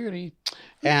security.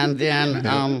 And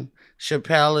then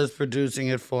Chappelle is producing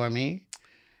it for me.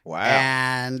 Wow.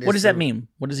 And What does that mean?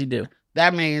 What does he do?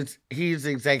 That means he's the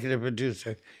executive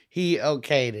producer. He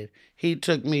okayed it. He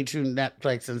took me to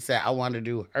Netflix and said, I want to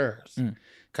do hers.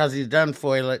 Because he's done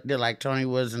four. He did like Tony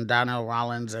Woods and Donnell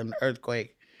Rollins and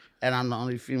Earthquake. And I'm the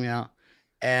only female.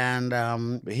 And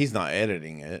But he's not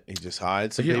editing it. He just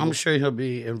hired some people. I'm sure he'll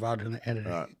be involved in the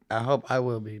editing. Right. I hope I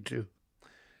will be too.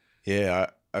 Yeah,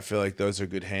 I feel like those are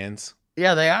good hands.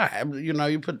 Yeah, they are. You know,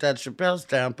 you put that Chappelle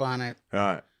stamp on it. All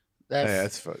right.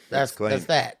 That's That's clean. that's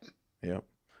that. Yep.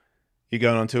 You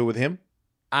going on tour with him?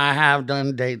 I have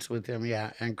done dates with him,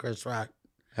 yeah, and Chris Rock.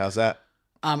 How's that?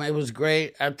 It was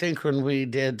great. I think when we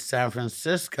did San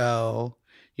Francisco,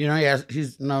 you know,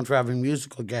 he's known for having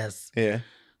musical guests. Yeah.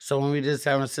 So when we did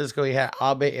San Francisco, he had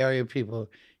all Bay Area people.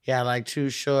 He had like Too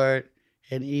Short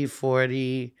and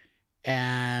E40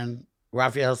 and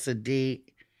Raphael Sadiq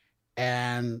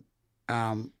and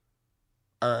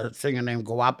a singer named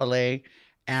Guapale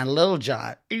and Lil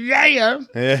Jon. Yeah. He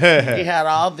Yeah. had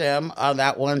all of them on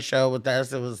that one show with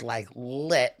us. It was like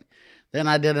lit. Then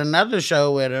I did another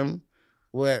show with him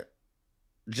with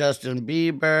Justin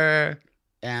Bieber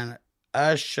and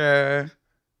Usher.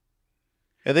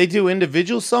 And they do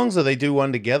individual songs or they do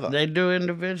one together? They do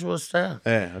individual stuff.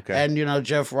 Yeah, okay. And you know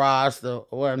Jeff Ross, the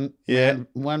one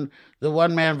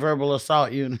man verbal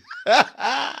assault unit.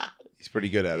 He's pretty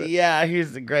good at it. Yeah,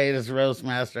 he's the greatest roast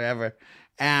master ever.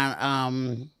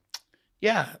 And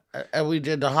and we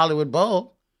did the Hollywood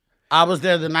Bowl. I was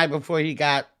there the night before he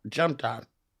got jumped on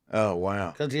Oh,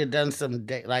 wow. because he had done some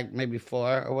like maybe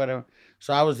 4 or whatever.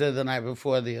 So I was there the night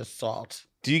before the assault.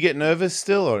 Do you get nervous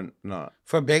still or not?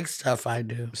 For big stuff, I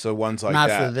do. So one's like Not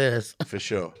that. for this. For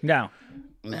sure. No.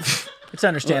 It's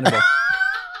understandable.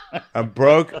 I'm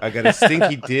broke. I got a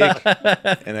stinky dick,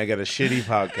 and I got a shitty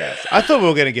podcast. I thought we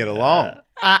were gonna get along.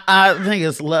 I think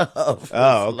it's love. Oh, It's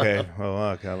okay. love. Well,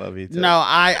 okay. I love you too. No,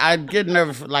 I get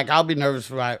nervous. Like I'll be nervous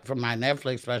for my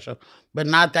Netflix special, but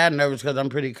not that nervous because I'm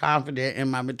pretty confident in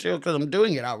my material because I'm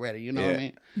doing it already. You know what I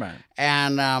mean? Right.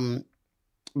 And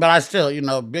but I still, you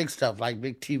know, big stuff like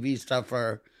big TV stuff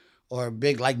or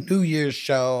big like New Year's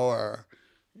show or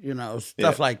you know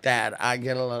stuff like that. I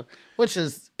get a little, which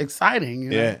is exciting. You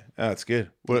know? Yeah. Oh, that's good.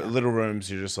 But Little Rooms,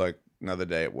 you're just like another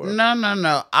day at work.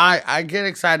 No. I get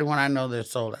excited when I know they're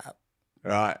sold out.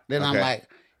 Right. Then I'm okay. like,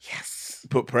 yes.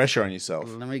 Put pressure on yourself.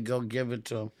 Let me go give it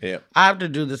to them. Yeah. I have to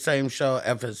do the same show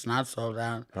if it's not sold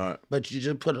out. All right. But you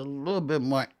just put a little bit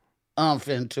more oomph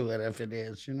into it if it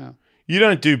is, you know. You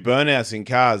don't do burnouts in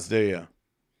cars, do you?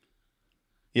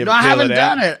 No, I haven't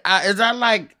done it. Is that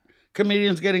like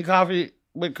comedians getting coffee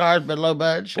with cars but low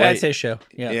budge? That's his show.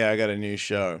 Yeah. Yeah, I got a new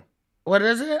show. What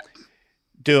is it?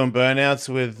 Doing burnouts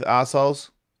with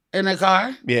assholes. In a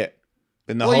car? Yeah.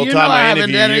 And the Well, whole you know time I I haven't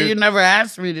interview done you, it. You never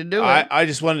asked me to do it. I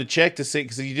just wanted to check to see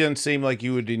because you didn't seem like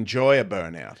you would enjoy a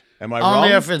burnout. Am I Only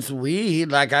wrong? if it's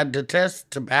weed. Like I detest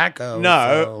tobacco. No,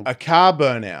 so- a car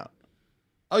burnout.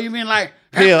 Oh, you mean like?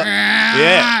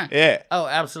 Yeah. Oh,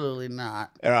 absolutely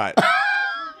not. All right.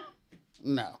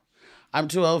 No. I'm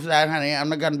too old for that, honey. I'm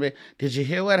not going to be. Did you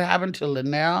hear what happened to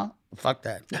Luenell? Fuck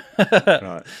that. All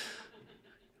right.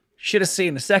 Should have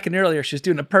seen a second earlier. She was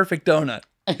doing a perfect donut.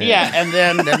 Yeah, and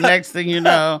then the next thing you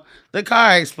know, the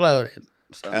car exploded.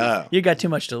 So Oh. You got too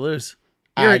much to lose.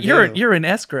 I You're in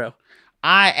escrow.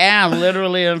 I am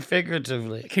literally and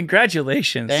figuratively.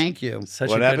 Congratulations. Thank you. Such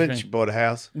What a good happened? thing. You bought a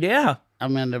house? Yeah.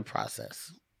 I'm in the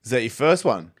process. Is that your first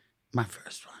one? My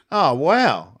first one. Oh,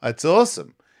 wow. That's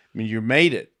awesome. I mean, you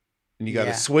made it. And you got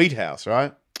Yeah. a sweet house,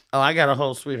 right? Oh, I got a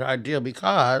whole sweetheart deal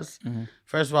because, Mhm.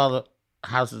 first of all, the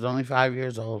house is only 5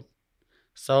 years old.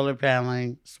 Solar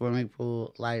paneling, swimming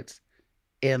pool, lights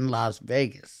in Las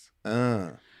Vegas.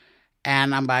 Uh.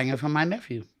 And I'm buying it for my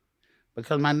nephew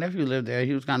because my nephew lived there.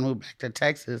 He was going to move back to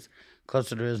Texas,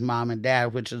 closer to his mom and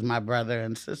dad, which is my brother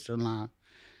and sister-in-law.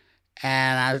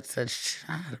 And I said,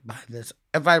 I gotta buy this.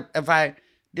 If I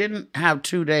didn't have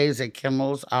 2 days at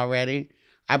Kimmel's already,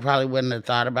 I probably wouldn't have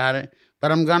thought about it.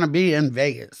 But I'm going to be in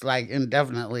Vegas, like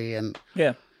indefinitely. And,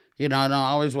 Yeah. you know, I don't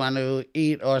always want to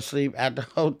eat or sleep at the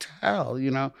hotel,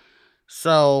 you know.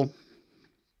 So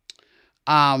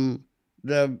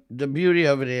the beauty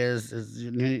of it is he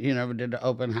never did the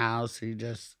open house. He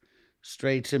just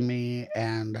straight to me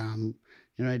and,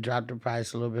 you know, he dropped the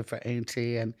price a little bit for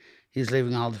A&T and he's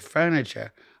leaving all the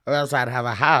furniture. Or else I'd have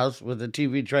a house with a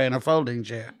TV tray and a folding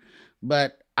chair.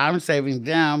 But I'm saving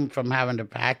them from having to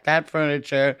pack that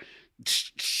furniture,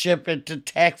 ship it to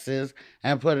Texas,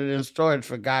 and put it in storage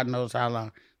for God knows how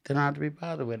long. They don't have to be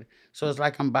bothered with it. So it's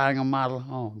like I'm buying a model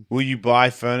home. Will you buy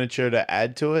furniture to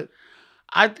add to it?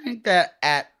 I think that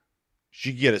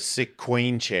You get a sick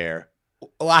queen chair.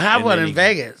 well, I have And one then in you-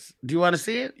 Vegas. Do you want to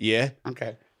see it? Yeah.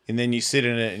 Okay. And then you sit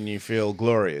in it and you feel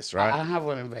glorious, right? I have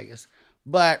one in Vegas.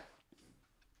 But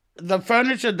the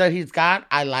furniture that he's got,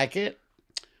 I like it.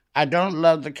 I don't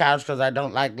love the couch because I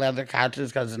don't like leather couches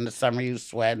because in the summer you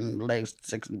sweat and legs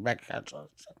six and back couch. All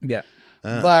that stuff. Yeah.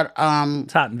 But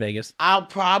It's hot in Vegas. I'll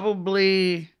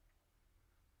probably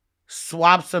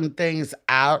swap some things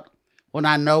out when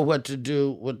I know what to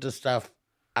do with the stuff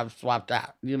I've swapped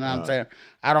out. You know what I'm saying?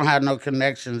 I don't have no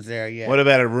connections there yet. What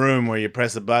about a room where you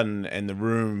press a button and the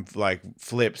room like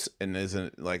flips and there's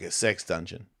like a sex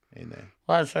dungeon in there?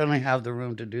 Well, I certainly have the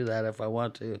room to do that if I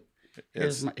want to.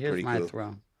 Here's That's my pretty cool.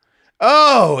 throne.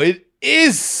 Oh, it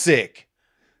is sick.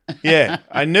 Yeah,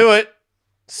 I knew it.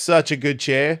 Such a good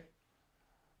chair.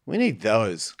 We need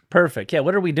those. Perfect. Yeah.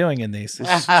 What are we doing in these?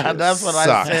 This That's what I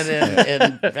sucks. said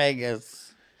in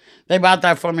Vegas. They bought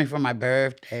that for me for my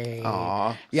birthday.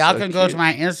 Aw, Y'all so can go cute. to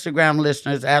my Instagram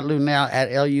listeners at Luenell at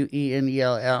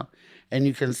Luenell, and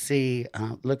you can see,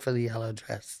 look for the yellow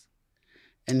dress,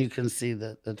 and you can see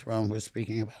the throne we're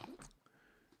speaking about.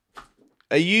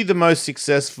 Are you the most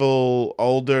successful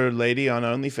older lady on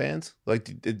OnlyFans? Like,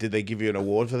 did they give you an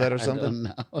award for that or I something? don't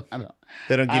know. I don't.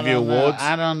 They don't I give you don't know. awards?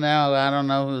 I don't know. I don't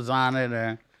know who's on it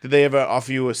or. Did they ever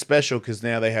offer you a special? Because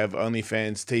now they have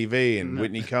OnlyFans TV, and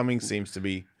Whitney Cummings seems to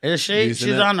be. Is she? Using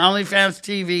She's it. on OnlyFans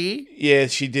TV. Yeah,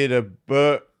 she did a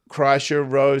Burt Kreischer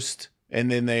roast,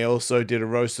 and then they also did a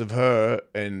roast of her,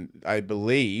 and I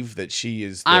believe that she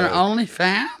is On the-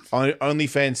 OnlyFans? on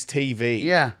OnlyFans TV.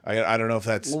 Yeah. I don't know if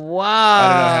that's Wow. I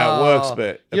don't know how it works,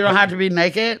 but You don't have to be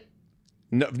naked?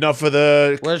 no, not for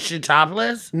the Was she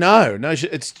topless? no.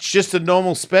 It's just a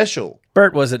normal special.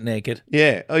 Bert wasn't naked.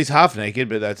 Yeah. Oh, he's half naked,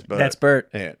 but that's Burt. That's Bert.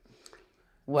 Yeah.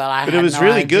 Well, I But had it was no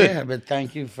really idea, good. But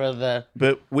thank you for the.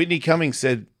 But Whitney Cummings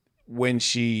said when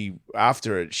she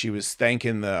after it, she was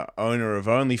thanking the owner of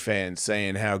OnlyFans,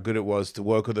 saying how good it was to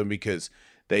work with them because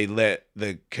they let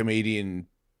the comedian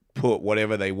put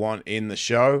whatever they want in the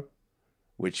show,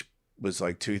 which was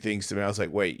like two things to me. I was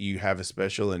like, wait, you have a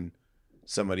special and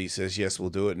somebody says, yes, we'll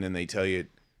do it. And then they tell you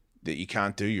that you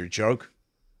can't do your joke.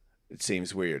 It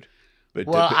seems weird. But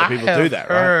Well, people I have do that,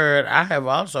 right? heard. I have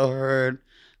also heard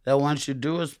that once you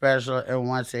do a special and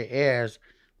once it airs,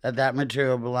 that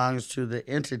material belongs to the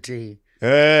entity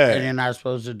and Hey, you're not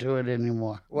supposed to do it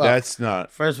anymore. Well, that's not.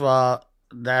 first of all,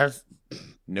 that's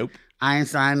Nope. I ain't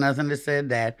signed nothing that said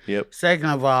that. Yep. Second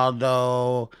of all,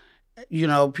 though, you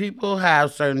know, people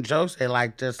have certain jokes they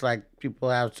like, just like people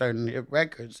have certain hit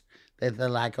records that they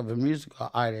like of a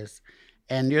musical artist.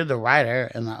 And you're the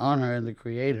writer and the owner and the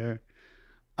creator.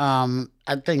 I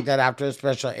think that after a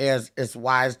special airs, it's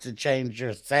wise to change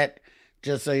your set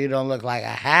just so you don't look like a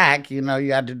hack. You know,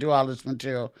 you had to do all this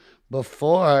material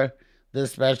before the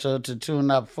special to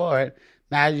tune up for it.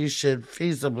 Now you should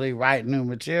feasibly write new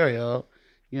material,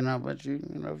 you know, but you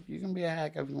can be a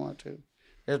hack if you want to.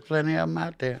 There's plenty of them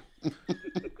out there.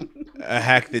 A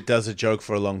hack that does a joke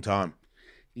for a long time.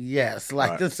 Yes,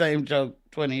 like Right. the same joke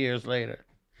 20 years later.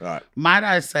 Right. Might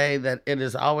I say that it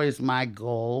is always my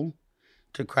goal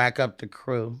to crack up the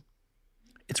crew.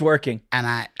 It's working. And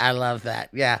I love that.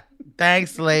 Yeah.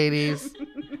 Thanks, ladies.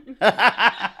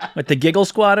 With the giggle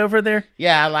squad over there?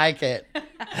 Yeah, I like it.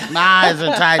 My eyes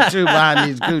are tight too behind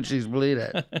these Gucci's, believe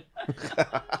it.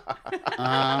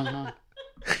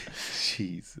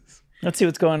 Jesus. Let's see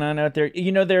what's going on out there.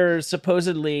 You know, they're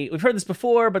supposedly, we've heard this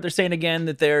before, but they're saying again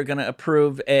that they're going to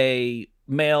approve a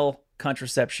male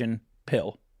contraception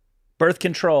pill. Birth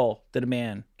control that a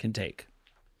man can take.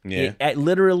 Yeah. It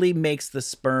literally makes the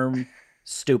sperm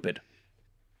stupid.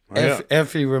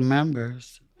 If he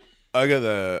remembers. I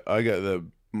got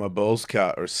my balls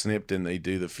cut or snipped, and they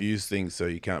do the fuse thing so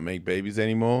you can't make babies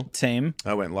anymore. Same.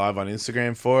 I went live on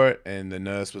Instagram for it, and the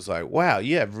nurse was like, "Wow,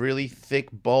 you have really thick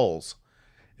balls,"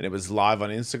 and it was live on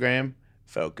Instagram.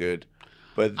 Felt good,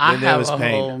 but then there was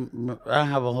pain. I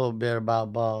have a whole bit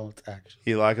about balls, actually.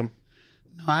 You like them?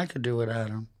 No, I could do without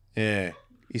them. Yeah.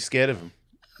 You scared of them?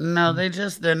 No,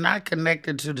 they're not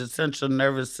connected to the central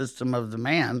nervous system of the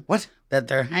man. What? That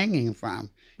they're hanging from.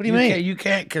 What do you mean? You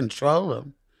can't control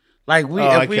them. Like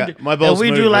my balls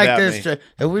move do like without this, me.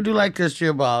 if we do like this to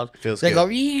your balls, Feels they good. go.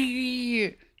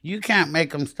 You can't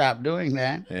make them stop doing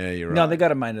that. Yeah, you're right. No, they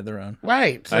got a mind of their own.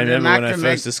 Right. So I they're remember not when I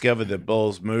connected. first discovered that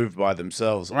balls moved by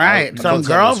themselves. Right. I Some thought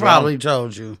girl something was probably wrong.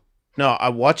 told you. No, I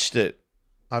watched it.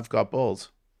 I've got balls.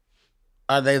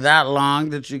 Are they that long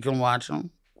that you can watch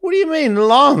them? What do you mean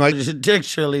long? Your dick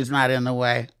surely's not in the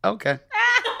way. Okay.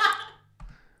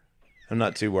 I'm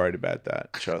not too worried about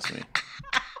that. Trust me.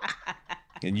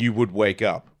 And you would wake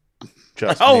up.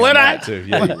 Trust me. Oh, on would I? that Too.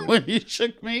 Yeah, you would. When you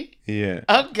shook me? Yeah.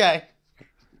 Okay.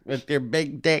 With your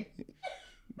big dick.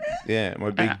 Yeah. My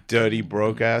big, dirty,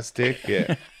 broke ass dick.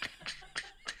 Yeah.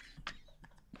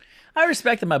 I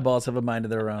respect that my balls have a mind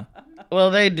of their own.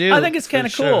 Well, they do. I think it's kind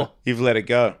of for cool. sure. You've let it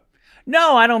go.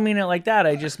 No, I don't mean it like that.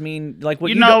 I just mean like what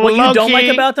You you, know, what you don't like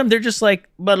low-key- about them. They're just like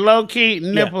But low key,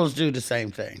 nipples do the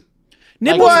same thing.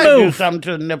 nipples Like, you do move. something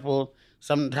to the nipple.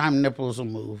 Sometimes nipples will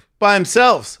move. By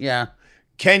themselves. Yeah.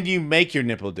 Can you make your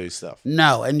nipple do stuff?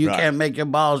 No, and you Right. can't make your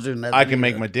balls do nothing. I can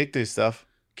make either. my dick do stuff.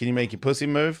 Can you make your pussy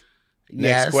move?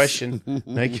 Yes. Next question.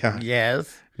 No, you can't.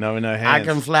 Yes. No hands. I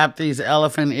can flap these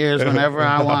elephant ears whenever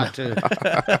I want to.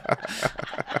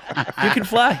 You can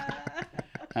fly.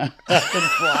 Well,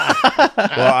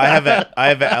 I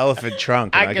have an elephant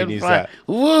trunk, and I can use fly. that.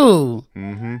 Woo!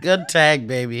 Mm-hmm. Good tag,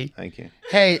 baby. Thank you.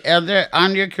 Hey, are there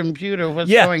on your computer? What's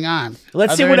Yeah. going on?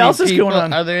 Let's Are see there what any else is going people-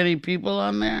 on. Are there any people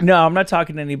on there? No, I'm not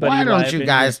talking to anybody. Why don't live you in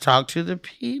guys here. talk to the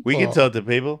people? We can talk to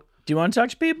people. Do you want to talk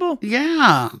to people?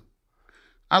 Yeah.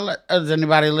 Is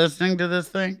anybody listening to this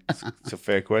thing? It's a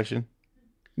fair question.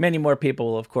 Many more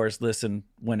people will, of course, listen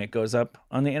when it goes up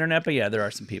on the internet. But yeah, there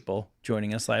are some people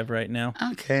joining us live right now.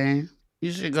 Okay.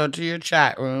 You should go to your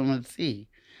chat room and see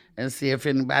if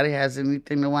anybody has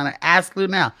anything they want to ask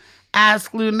Luenell.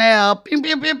 Ask Luenell. Pew,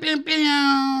 pew, pew, pew,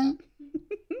 pew.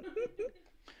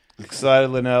 Excited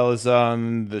Luenell is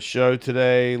on the show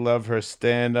today. Love her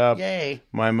stand-up. Yay.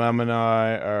 My mom and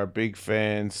I are big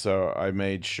fans, so I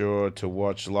made sure to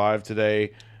watch live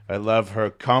today. I love her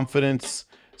confidence.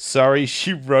 Sorry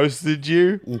she roasted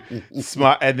you.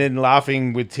 Smart, and then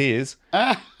laughing with tears.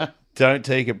 Don't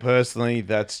take it personally.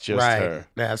 That's just Right. her.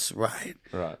 That's right.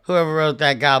 Right. Whoever wrote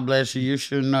that, God bless you. You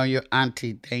should know your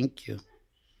auntie. Thank you.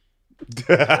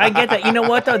 I get that. You know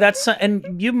what though?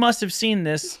 And you must have seen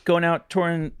this going out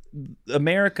touring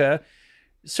America.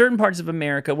 Certain parts of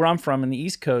America, where I'm from, in the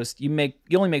East Coast, you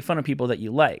only make fun of people that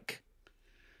you like.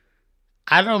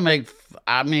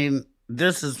 I mean,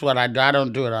 this is what I do. I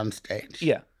don't do it on stage.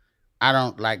 Yeah. I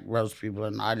don't like roast people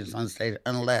in the audience on stage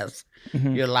unless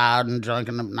Mhm. you're loud and drunk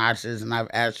and obnoxious and I've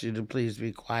asked you to please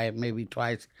be quiet maybe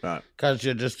twice Right. because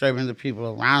you're disturbing the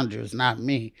people around you. It's not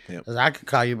me. Yep. Because I could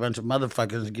call you a bunch of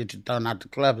motherfuckers and get you thrown out the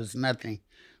club. It's nothing.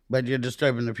 But you're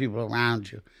disturbing the people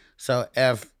around you. So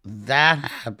if that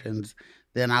happens,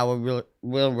 then I will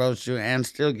roast you and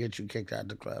still get you kicked out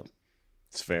the club.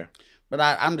 It's fair. But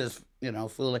I'm just,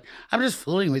 fooling. I'm just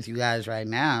fooling with you guys right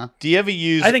now. Do you ever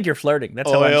use I think you're flirting.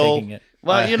 That's how I'm Oil. taking it.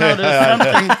 Well,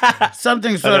 there's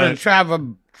something sort of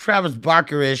Travis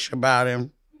Barker-ish about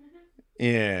him.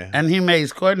 Yeah. And he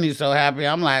makes Courtney so happy.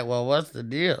 I'm like, well, what's the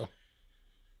deal?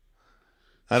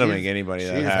 I don't She's- make anybody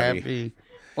that She's happy.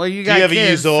 Well, you Do got you ever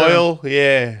kids, use so- oil?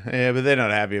 Yeah, but they're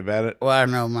not happy about it. Well, I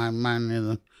know mine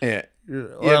isn't. Yeah.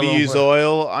 You ever use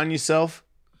oil on yourself?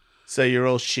 So you're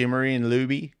all shimmery and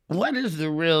looby? What is the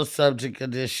real subject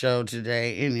of this show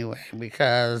today anyway?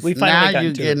 Because We finally now got you're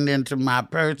into it. getting into my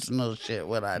personal shit,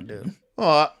 what I do.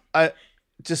 Well, I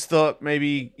just thought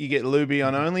maybe you get looby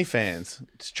on OnlyFans.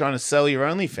 Just trying to sell your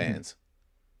OnlyFans.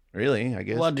 Really, I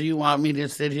guess. Well, do you want me to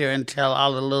sit here and tell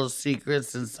all the little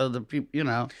secrets and so the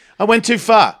people, I went too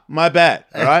far. My bad.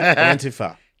 All right? I went too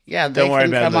far. Yeah, they Don't worry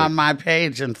can about come that. on my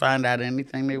page and find out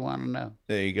anything they want to know.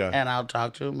 There you go. And I'll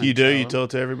talk to them. You do? You talk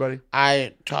to everybody?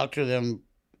 I talk to them.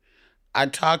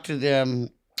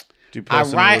 Do I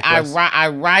personal requests?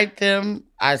 write them.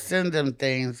 I send them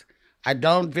things. I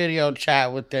don't video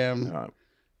chat with them. All right.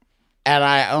 And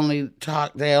I only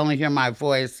talk. They only hear my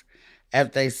voice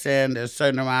if they send a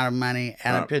certain amount of money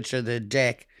and a picture of their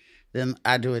dick. Then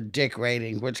I do a dick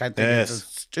rating, which I think is the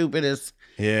stupidest,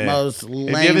 most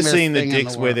lamest Have you ever seen the thing in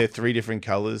dicks where world. they're 3 different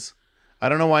colors? I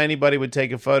don't know why anybody would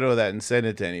take a photo of that and send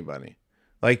it to anybody.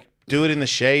 Like, do it in the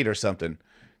shade or something,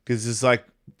 because it's like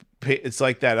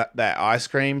that ice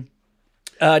cream.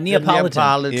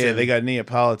 Neapolitan. Yeah, they got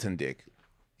Neapolitan dick.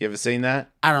 You ever seen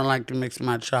that? I don't like to mix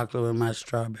my chocolate with my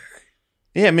strawberry.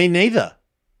 Yeah, me neither.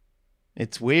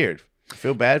 It's weird. I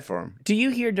feel bad for them. Do you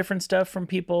hear different stuff from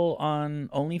people on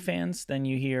OnlyFans than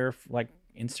you hear like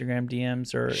Instagram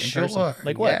DMs or in person?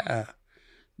 Like what? Yeah.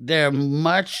 They're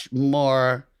much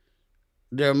more.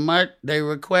 They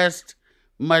request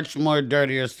much more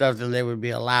dirtier stuff than they would be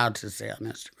allowed to say on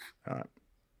Instagram. All right.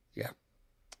 Yeah.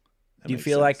 Do you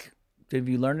feel like, have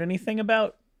you learned anything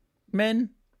about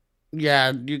men?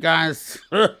 Yeah, you guys.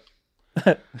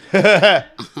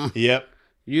 Yep.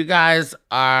 You guys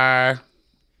are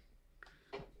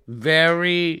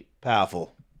very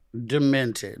Powerful.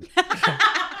 demented.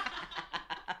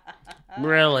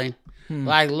 Really.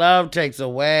 Like, love takes a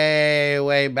way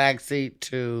backseat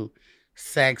to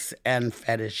sex and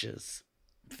fetishes.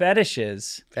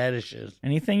 Fetishes.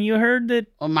 Anything you heard that?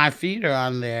 Well, my feet are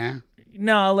on there.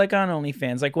 No, like on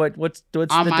OnlyFans. Like what's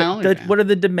On my OnlyFans. what are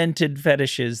the demented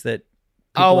fetishes that?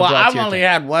 Oh, well, people have brought I've to your only thing?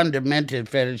 had one demented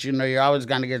fetish. You know, you're always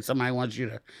going to get somebody who wants you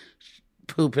to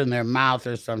poop in their mouth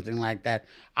or something like that.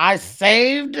 I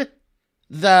saved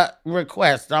the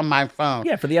request on my phone.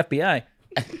 Yeah, for the FBI.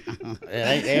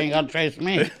 They ain't going to trace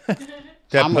me.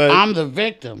 That I'm the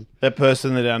victim. That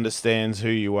person that understands who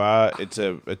you are, it's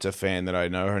a fan that I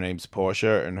know. Her name's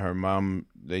Portia, and her mom,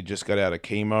 they just got out of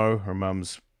chemo. Her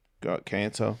mom's got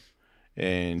cancer,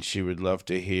 and she would love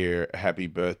to hear happy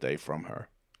birthday from her.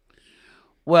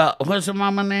 Well, what's her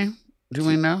mama name? Do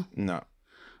we know? No.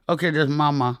 Okay, just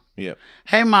mama. Yep.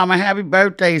 Hey, mama, happy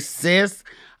birthday, sis.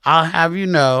 I'll have you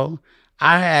know,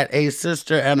 I had a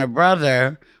sister and a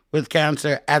brother with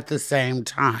cancer at the same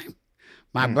time.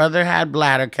 My brother had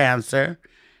bladder cancer,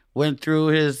 went through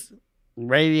his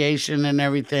radiation and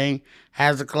everything,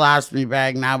 has a colostomy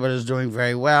bag now, but is doing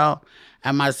very well.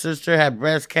 And my sister had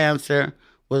breast cancer,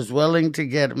 was willing to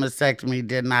get a mastectomy,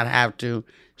 did not have to.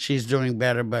 She's doing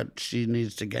better, but she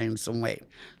needs to gain some weight.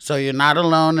 So you're not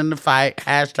alone in the fight.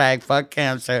 Hashtag fuck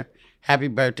cancer. Happy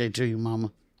birthday to you,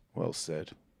 mama. Well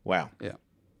said. Wow. Yeah.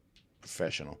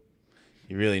 Professional.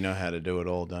 You really know how to do it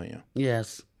all, don't you?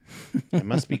 Yes, It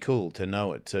must be cool to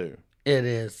know it too. it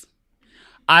is.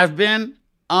 I've been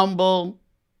humble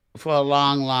for a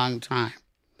long time.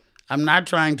 I'm not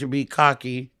trying to be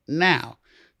cocky now.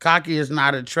 Cocky is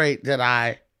not a trait that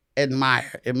I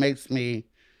admire. It makes me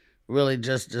really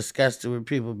just disgusted with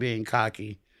people being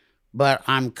cocky. But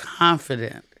I'm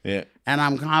confident. Yeah. And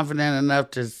I'm confident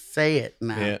enough to say it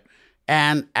now. Yeah.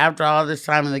 And after all this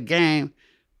time in the game,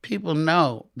 people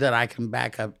know that I can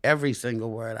back up every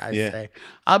single word I say.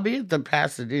 I'll be at the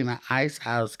Pasadena Ice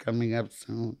House coming up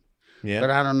soon. Yeah. But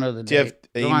I don't know the Do you date.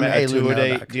 have Go on to a tour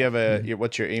date? heylunell.com. Do you have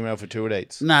what's your email for tour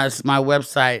dates? No, it's my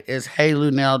website is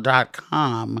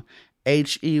heylunell.com.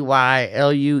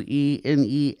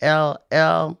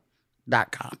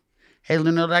 HEYLUENELL.com.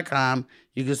 heylunell.com.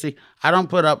 You can see, I don't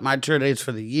put up my tour dates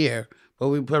for the year, but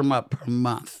we put them up per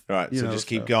month. All right, so just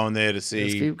keep going there to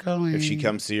see keep going. if she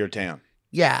comes to your town.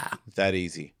 Yeah. It's that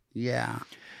easy. Yeah.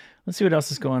 Let's see what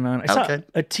else is going on. I saw Okay.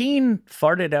 a teen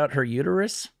farted out her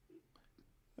uterus.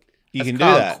 You can do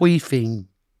Called that. queefing.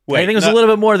 I think it was a little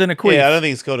bit more than a queef. Yeah, I don't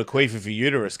think it's called a queef if your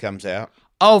uterus comes out.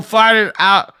 Oh, farted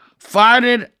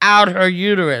out her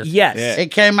uterus. Yes. Yeah.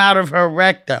 It came out of her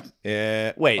rectum.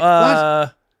 Yeah. Wait.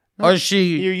 What? Or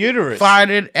she Your uterus.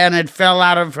 farted and it fell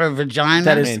out of her vagina.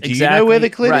 That is Man, do you exactly know where the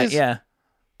clit right, is? Yeah.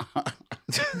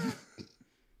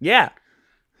 Yeah.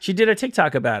 She did a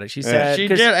TikTok about it. She said She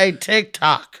 'cause did a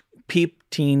TikTok.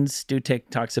 teens do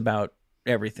TikToks about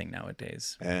everything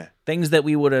nowadays. Yeah. Things that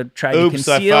we would have tried Oops,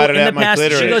 to I conceal farted in the out my past. She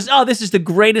clitoris. goes, "Oh, this is the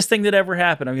greatest thing that ever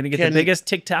happened. I'm going to get Can- the biggest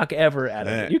TikTok ever out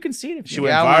of Yeah. it." You can see it if She you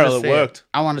went I wanna viral. It see worked.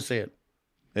 I want to see it.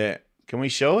 Yeah. Can we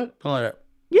show it? Pull it up.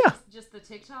 Yeah. Just the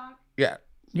TikTok? Yeah.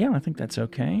 Yeah, I think that's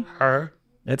okay. Her.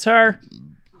 It's her.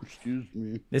 Excuse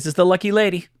me. This is the lucky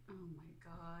lady. Oh my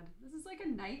god. This is like a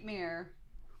nightmare.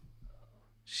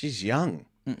 She's young.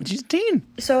 She's a teen.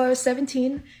 So I was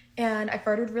 17 and I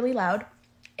farted really loud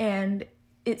and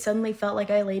it suddenly felt like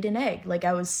I laid an egg. Like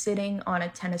I was sitting on a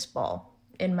tennis ball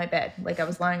in my bed. Like I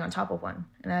was lying on top of one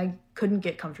and I couldn't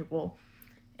get comfortable.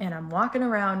 And I'm walking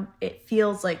around. It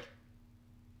feels like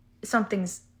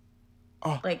something's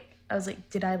like, I was like,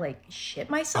 did I like shit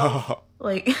myself?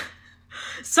 Like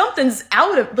something's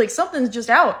something's just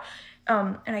out.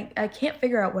 And I can't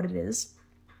figure out what it is.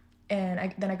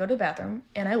 And then I go to the bathroom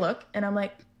and I look and I'm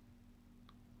like,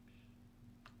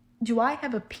 do I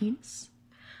have a penis?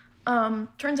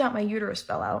 Turns out my uterus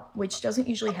fell out, which doesn't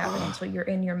usually happen until you're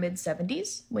in your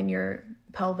mid-70s when your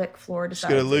pelvic floor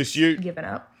decides it's given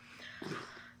up.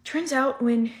 Turns out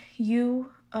when you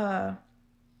fart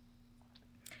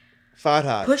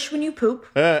hard. push when you poop,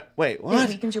 Wait, it what?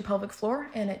 weakens your pelvic floor,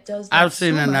 and it does. I've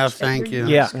seen enough, thank you.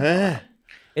 Yeah.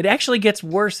 It actually gets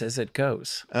worse as it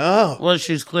goes. Oh. Well,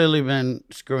 she's clearly been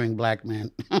screwing black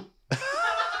men.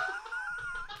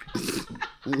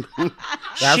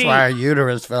 That's why her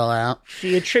uterus fell out.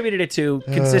 She attributed it to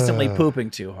consistently pooping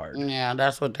too hard. Yeah,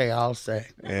 that's what they all say.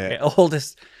 Yeah.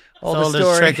 Oldest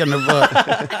story. Trick in the book.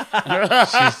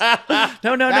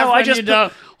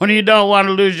 No. When you don't want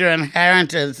to lose your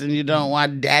inheritance and you don't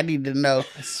want daddy to know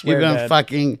you've been Dad.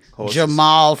 fucking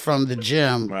Jamal from the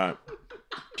gym. Right.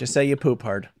 Just say you poop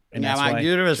hard. And Yeah, that's my why.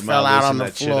 uterus Jamal fell out loosened on the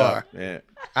that shit floor. up. Yeah.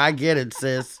 I get it,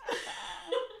 sis.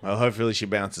 Well, hopefully she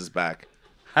bounces back.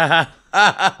 Get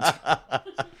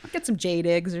some jade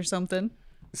eggs or something.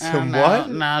 Some No, what?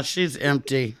 No, she's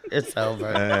empty. It's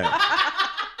over.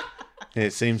 Yeah,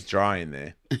 it seems dry in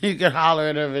there. You could holler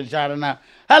at her vagina now.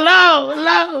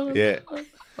 Hello. Yeah.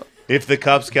 If the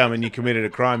cops come and you committed a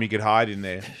crime, you could hide in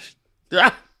there.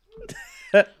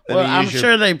 Well, I'm usual-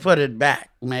 sure they put it back.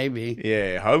 Maybe.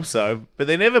 Yeah, hope so. But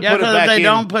they never Yeah, put it because back if they in.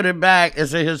 don't put it back,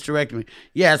 it's a hysterectomy.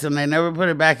 Yes, and they never put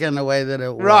it back in the way that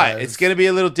it was. Right. It's going to be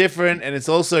a little different, and it's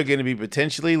also going to be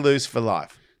potentially loose for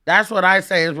life. That's what I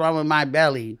say is wrong with my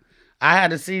belly. I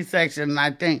had a C-section, and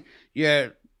I think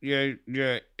your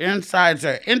insides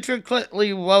are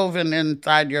intricately woven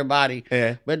inside your body.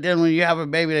 Yeah. But then when you have a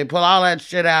baby, they pull all that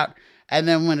shit out, and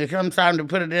then when it comes time to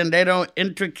put it in, they don't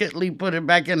intricately put it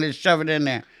back in and shove it in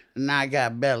there. And now I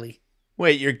got belly.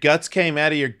 Wait, your guts came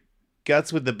out of your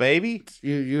guts with the baby?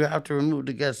 You have to remove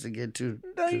the guts to get to.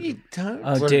 No, you don't.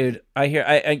 Oh, dude, I hear.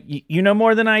 You know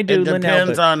more than I do, It Luenell.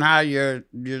 depends But on how your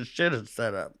shit is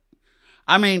set up.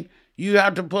 I mean, you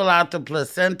have to pull out the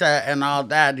placenta and all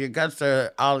that. Your guts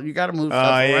are all. You got to move stuff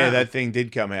Oh, yeah, around. that thing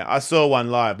did come out. I saw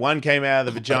one live. One came out of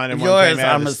the vagina and one Yours, came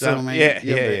out I'm of the stomach. assuming.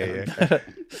 Yeah.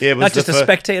 Yeah, it was not just the a fir-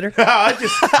 spectator. I'm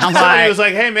Somebody like, was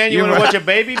like, hey, man, you you're want to right. watch a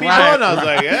baby be Right. born? I was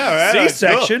like, yeah, all right. that's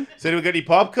C-section. Cool. Said, we got any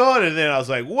popcorn? And then I was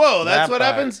like, whoa, that's That what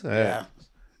part, happens? yeah.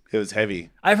 It was heavy.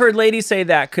 I've heard ladies say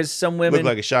that because some women Looked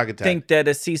like a shark attack. think that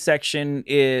a C-section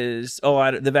is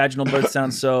the vaginal birth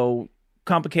sounds so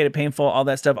complicated, painful, all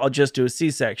that stuff. I'll just do a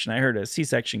C-section. I heard a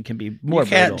C-section can be more You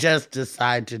can't brutal. just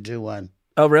decide to do one.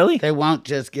 Oh, really? They won't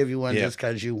just give you one Yeah. just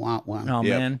because you want one. Oh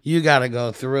Yep. man. You got to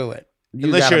go through it.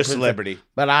 Unless gotta you're a put the- celebrity.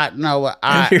 But I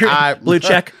Blue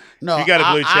check. No, You got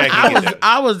a blue check, you can do it.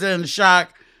 I was in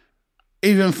shock,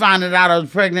 even finding out I was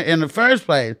pregnant in the first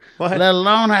place. What? Let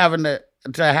alone having to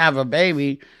have a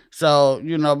baby. So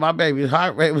my baby's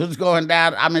heart rate was going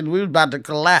down. I mean, we was about to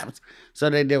collapse. So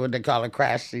they did what they call a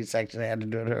crash C-section. They had to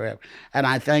do it her hip. And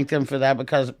I thank them for that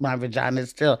because my vagina is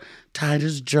still tight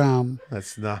as drum,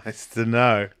 That's nice to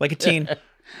know. Like a teen.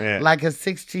 Yeah. like a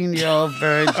 16-year-old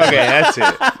virgin. Okay, that's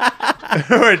it.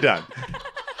 We're done.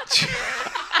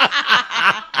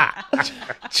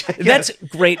 That's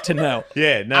great to know.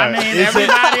 Yeah, no. I mean,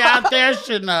 everybody out there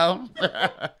should know.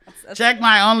 Check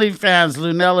my OnlyFans,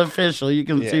 Luenell Official. You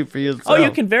can see for yourself. Oh,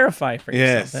 you can verify for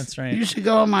yourself. Yes. That's right. You should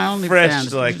go on my OnlyFans.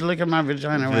 Fresh, like- Just look at my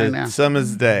vagina right now.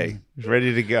 Summer's day.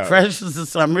 Ready to go. Fresh as a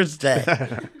summer's day.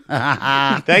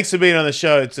 Thanks for being on the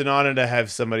show. It's an honor to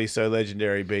have somebody so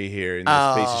legendary be here in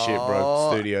this piece of shit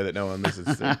broke studio that no one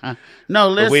listens to. No,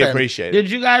 listen. we appreciate it.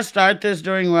 Did you guys start this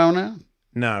during Rona?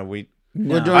 No, We're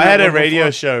doing I had that a one radio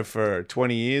before? show for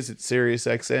 20 years at Sirius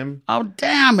XM. Oh,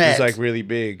 damn It it. was like really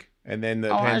big. And then the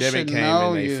Oh, I pandemic should came know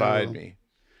and they you. fired me.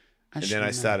 And should then I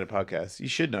know. started a podcast. You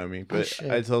should know me, but should.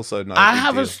 it's also not. I a big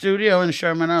have deal. a studio in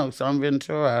Sherman Oaks on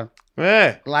Ventura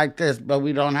Yeah. like this, but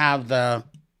we don't have the.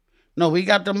 No, we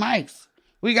got the mics.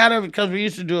 We got it because we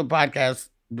used to do a podcast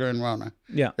during Rona.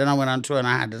 Yeah. Then I went on tour and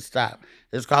I had to stop.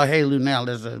 It's called Hey Luenell.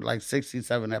 There's like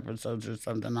 67 episodes or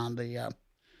something on the You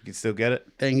can still get it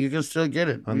thing. You can still get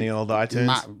it on the old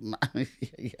iTunes.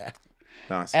 yeah.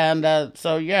 Nice. And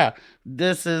so yeah,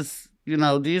 this is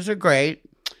these are great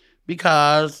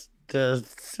because the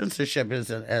censorship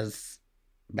isn't as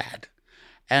bad,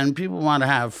 and people want to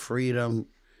have freedom.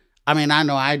 I mean, I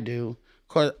know I do.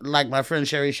 course, like my friend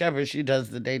Sherry Shepherd, she does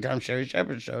the daytime Sherry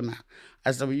Shepherd show now.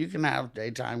 I said, well, you can have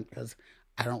daytime because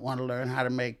I don't want to learn how to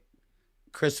make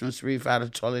Christmas wreath out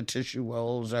of toilet tissue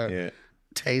rolls or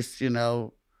taste,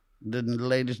 the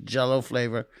latest Jell-O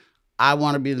flavor. I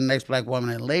want to be the next black woman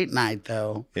in late night,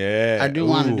 though. Yeah. I do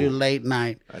want to do late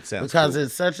night. That sounds because cool.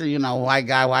 It's such a, white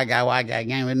guy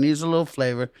game. It needs a little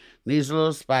flavor, needs a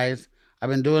little spice. I've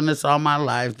been doing this all my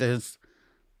life. There's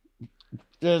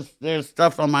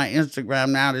stuff on my Instagram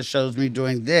now that shows me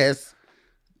doing this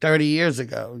 30 years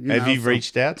ago. Have you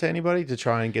reached out to anybody to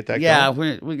try and get that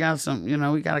going? We got some,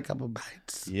 we got a couple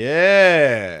bites.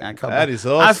 Yeah. That is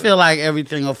awesome. I feel like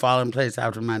everything will fall in place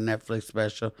after my Netflix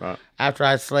special. Right. After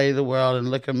I slay the world and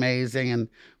look amazing and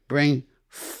bring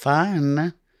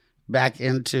fun back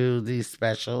into these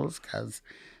specials because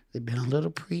they've been a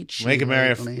little preachy. Make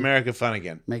America fun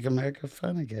again. Make America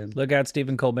fun again. Look out,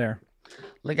 Stephen Colbert.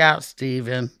 Look out,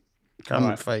 Stephen.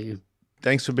 Coming for you.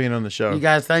 Thanks for being on the show. You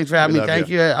guys, thanks for having me. Thank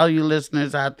you, all you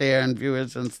listeners out there and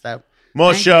viewers and stuff.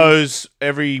 More shows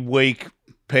every week.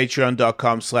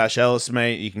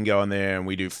 Patreon.com/EllisMate. You can go on there and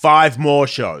we do 5 more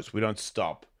shows. We don't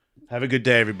stop. Have a good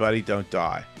day, everybody. Don't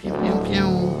die. Pew, pew,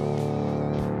 pew.